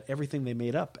realization that everything they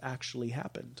made up actually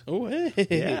happened. Oh, hey.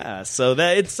 Yeah, so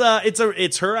that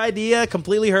it's her idea,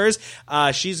 completely hers.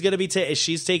 She's gonna be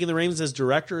she's taking the reins as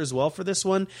director as well for this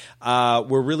one.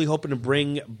 We're really hoping to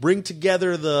bring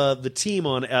together the team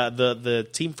on the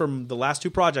team from the last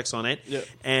 2 projects on it. Yeah.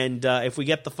 And if we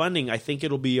get the funding, I think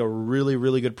it'll be a really,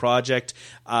 really good project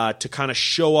to kind of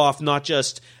show off not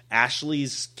just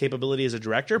Ashley's capability as a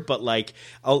director, but like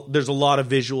there's a lot of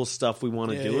visual stuff we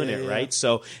want to do in it, right?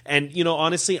 So, and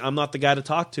honestly, I'm not the guy to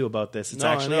talk to about this. It's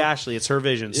actually Ashley. It's her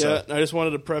vision. Yeah, So. I just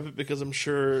wanted to prep it because I'm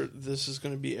sure this is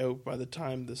going to be out by the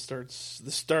time this starts.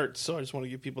 So I just want to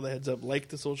give people the heads up. Like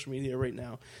the social media right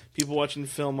now. People watching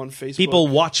film on Facebook. People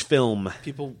watch film.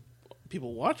 People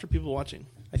watch or people watching?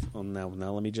 Now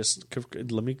let me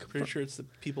Pretty sure it's the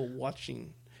people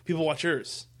watching. People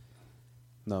watchers.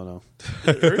 No.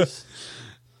 Ers?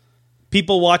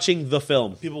 People watching the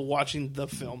film. People watching the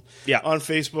film. Yeah. On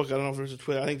Facebook. I don't know if there's a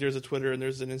Twitter. I think there's a Twitter and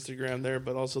there's an Instagram there,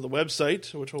 but also the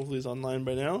website, which hopefully is online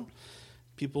by now.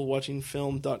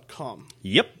 Peoplewatchingfilm.com.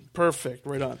 Yep. Perfect.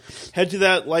 Right on. Head to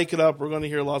that. Like it up. We're going to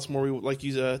hear lots more. Like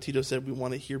you, Tito said, we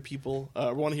want to hear people.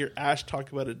 We want to hear Ash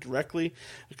talk about it directly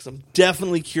because I'm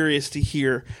definitely curious to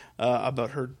hear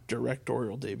about her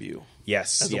directorial debut.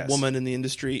 Yes, as a woman in the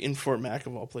industry in Fort Mac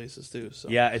of all places too. So.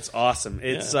 Yeah, it's awesome.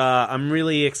 It's I'm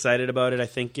really excited about it. I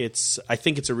think it's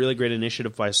a really great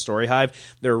initiative by Story Hive.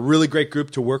 They're a really great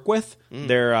group to work with.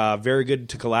 They're very good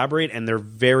to collaborate, and they're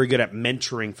very good at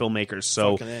mentoring filmmakers.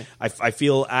 So I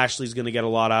feel Ashley's going to get a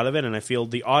lot out of it, and I feel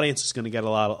the audience is going to get a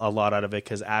lot out of it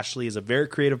because Ashley is a very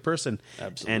creative person.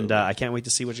 Absolutely. And I can't wait to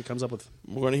see what she comes up with.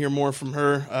 We're going to hear more from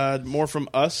her, more from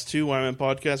us too. YMM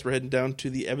Podcast. We're heading down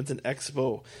to the Edmonton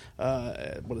Expo.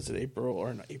 What is it?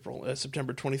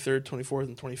 September 23rd, 24th,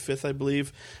 and 25th, I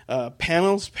believe.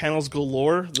 Panels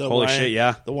galore. Holy shit,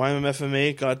 yeah. The YMM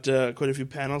FMA got quite a few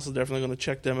panels, so definitely going to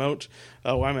check them out.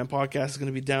 YMM Podcast is going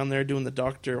to be down there doing the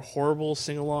Dr. Horrible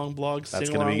sing-along blog, which is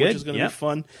going to be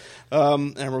fun.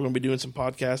 And we're going to be doing some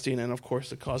podcasting and, of course,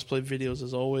 the cosplay videos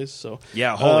as always. So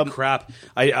yeah, holy crap.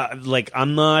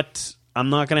 I'm not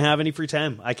going to have any free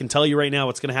time. I can tell you right now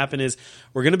what's going to happen is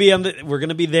we're going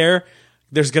to be there.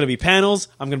 There's going to be panels.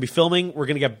 I'm going to be filming. We're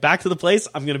going to get back to the place.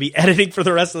 I'm going to be editing for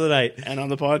the rest of the night. And on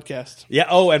the podcast. Yeah.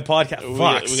 Oh, and podcast. We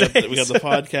got the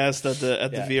podcast at the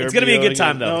VRBO. It's going to be a good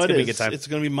time, though. No, it's going to be a good time. It's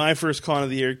going to be my first con of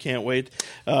the year. Can't wait.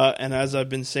 And as I've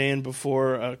been saying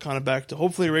before, kind of back to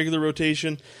hopefully regular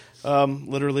rotation.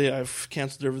 Literally, I've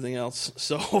canceled everything else,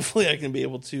 so hopefully I can be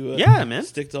able to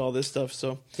stick to all this stuff.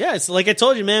 So yeah, it's like I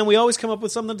told you, man. We always come up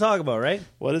with something to talk about, right?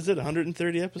 What is it?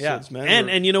 130 episodes, man.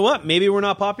 And you know what? Maybe we're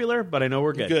not popular, but I know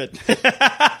we're good. Good.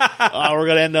 We're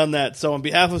gonna end on that. So on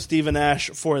behalf of Steve and Ash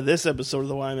for this episode of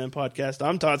the YMN Podcast,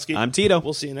 I'm Totsky. I'm Tito.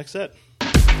 We'll see you next set.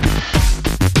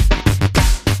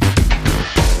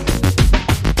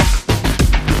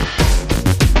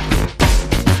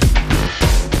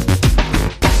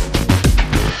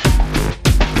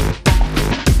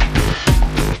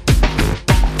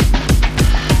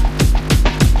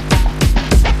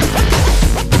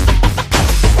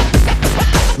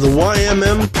 The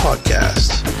YMM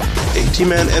Podcast, a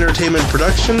T-Man Entertainment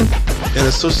production in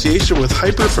association with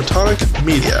Hyperphotonic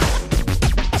Media.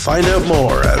 Find out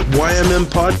more at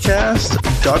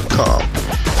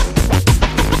ymmpodcast.com.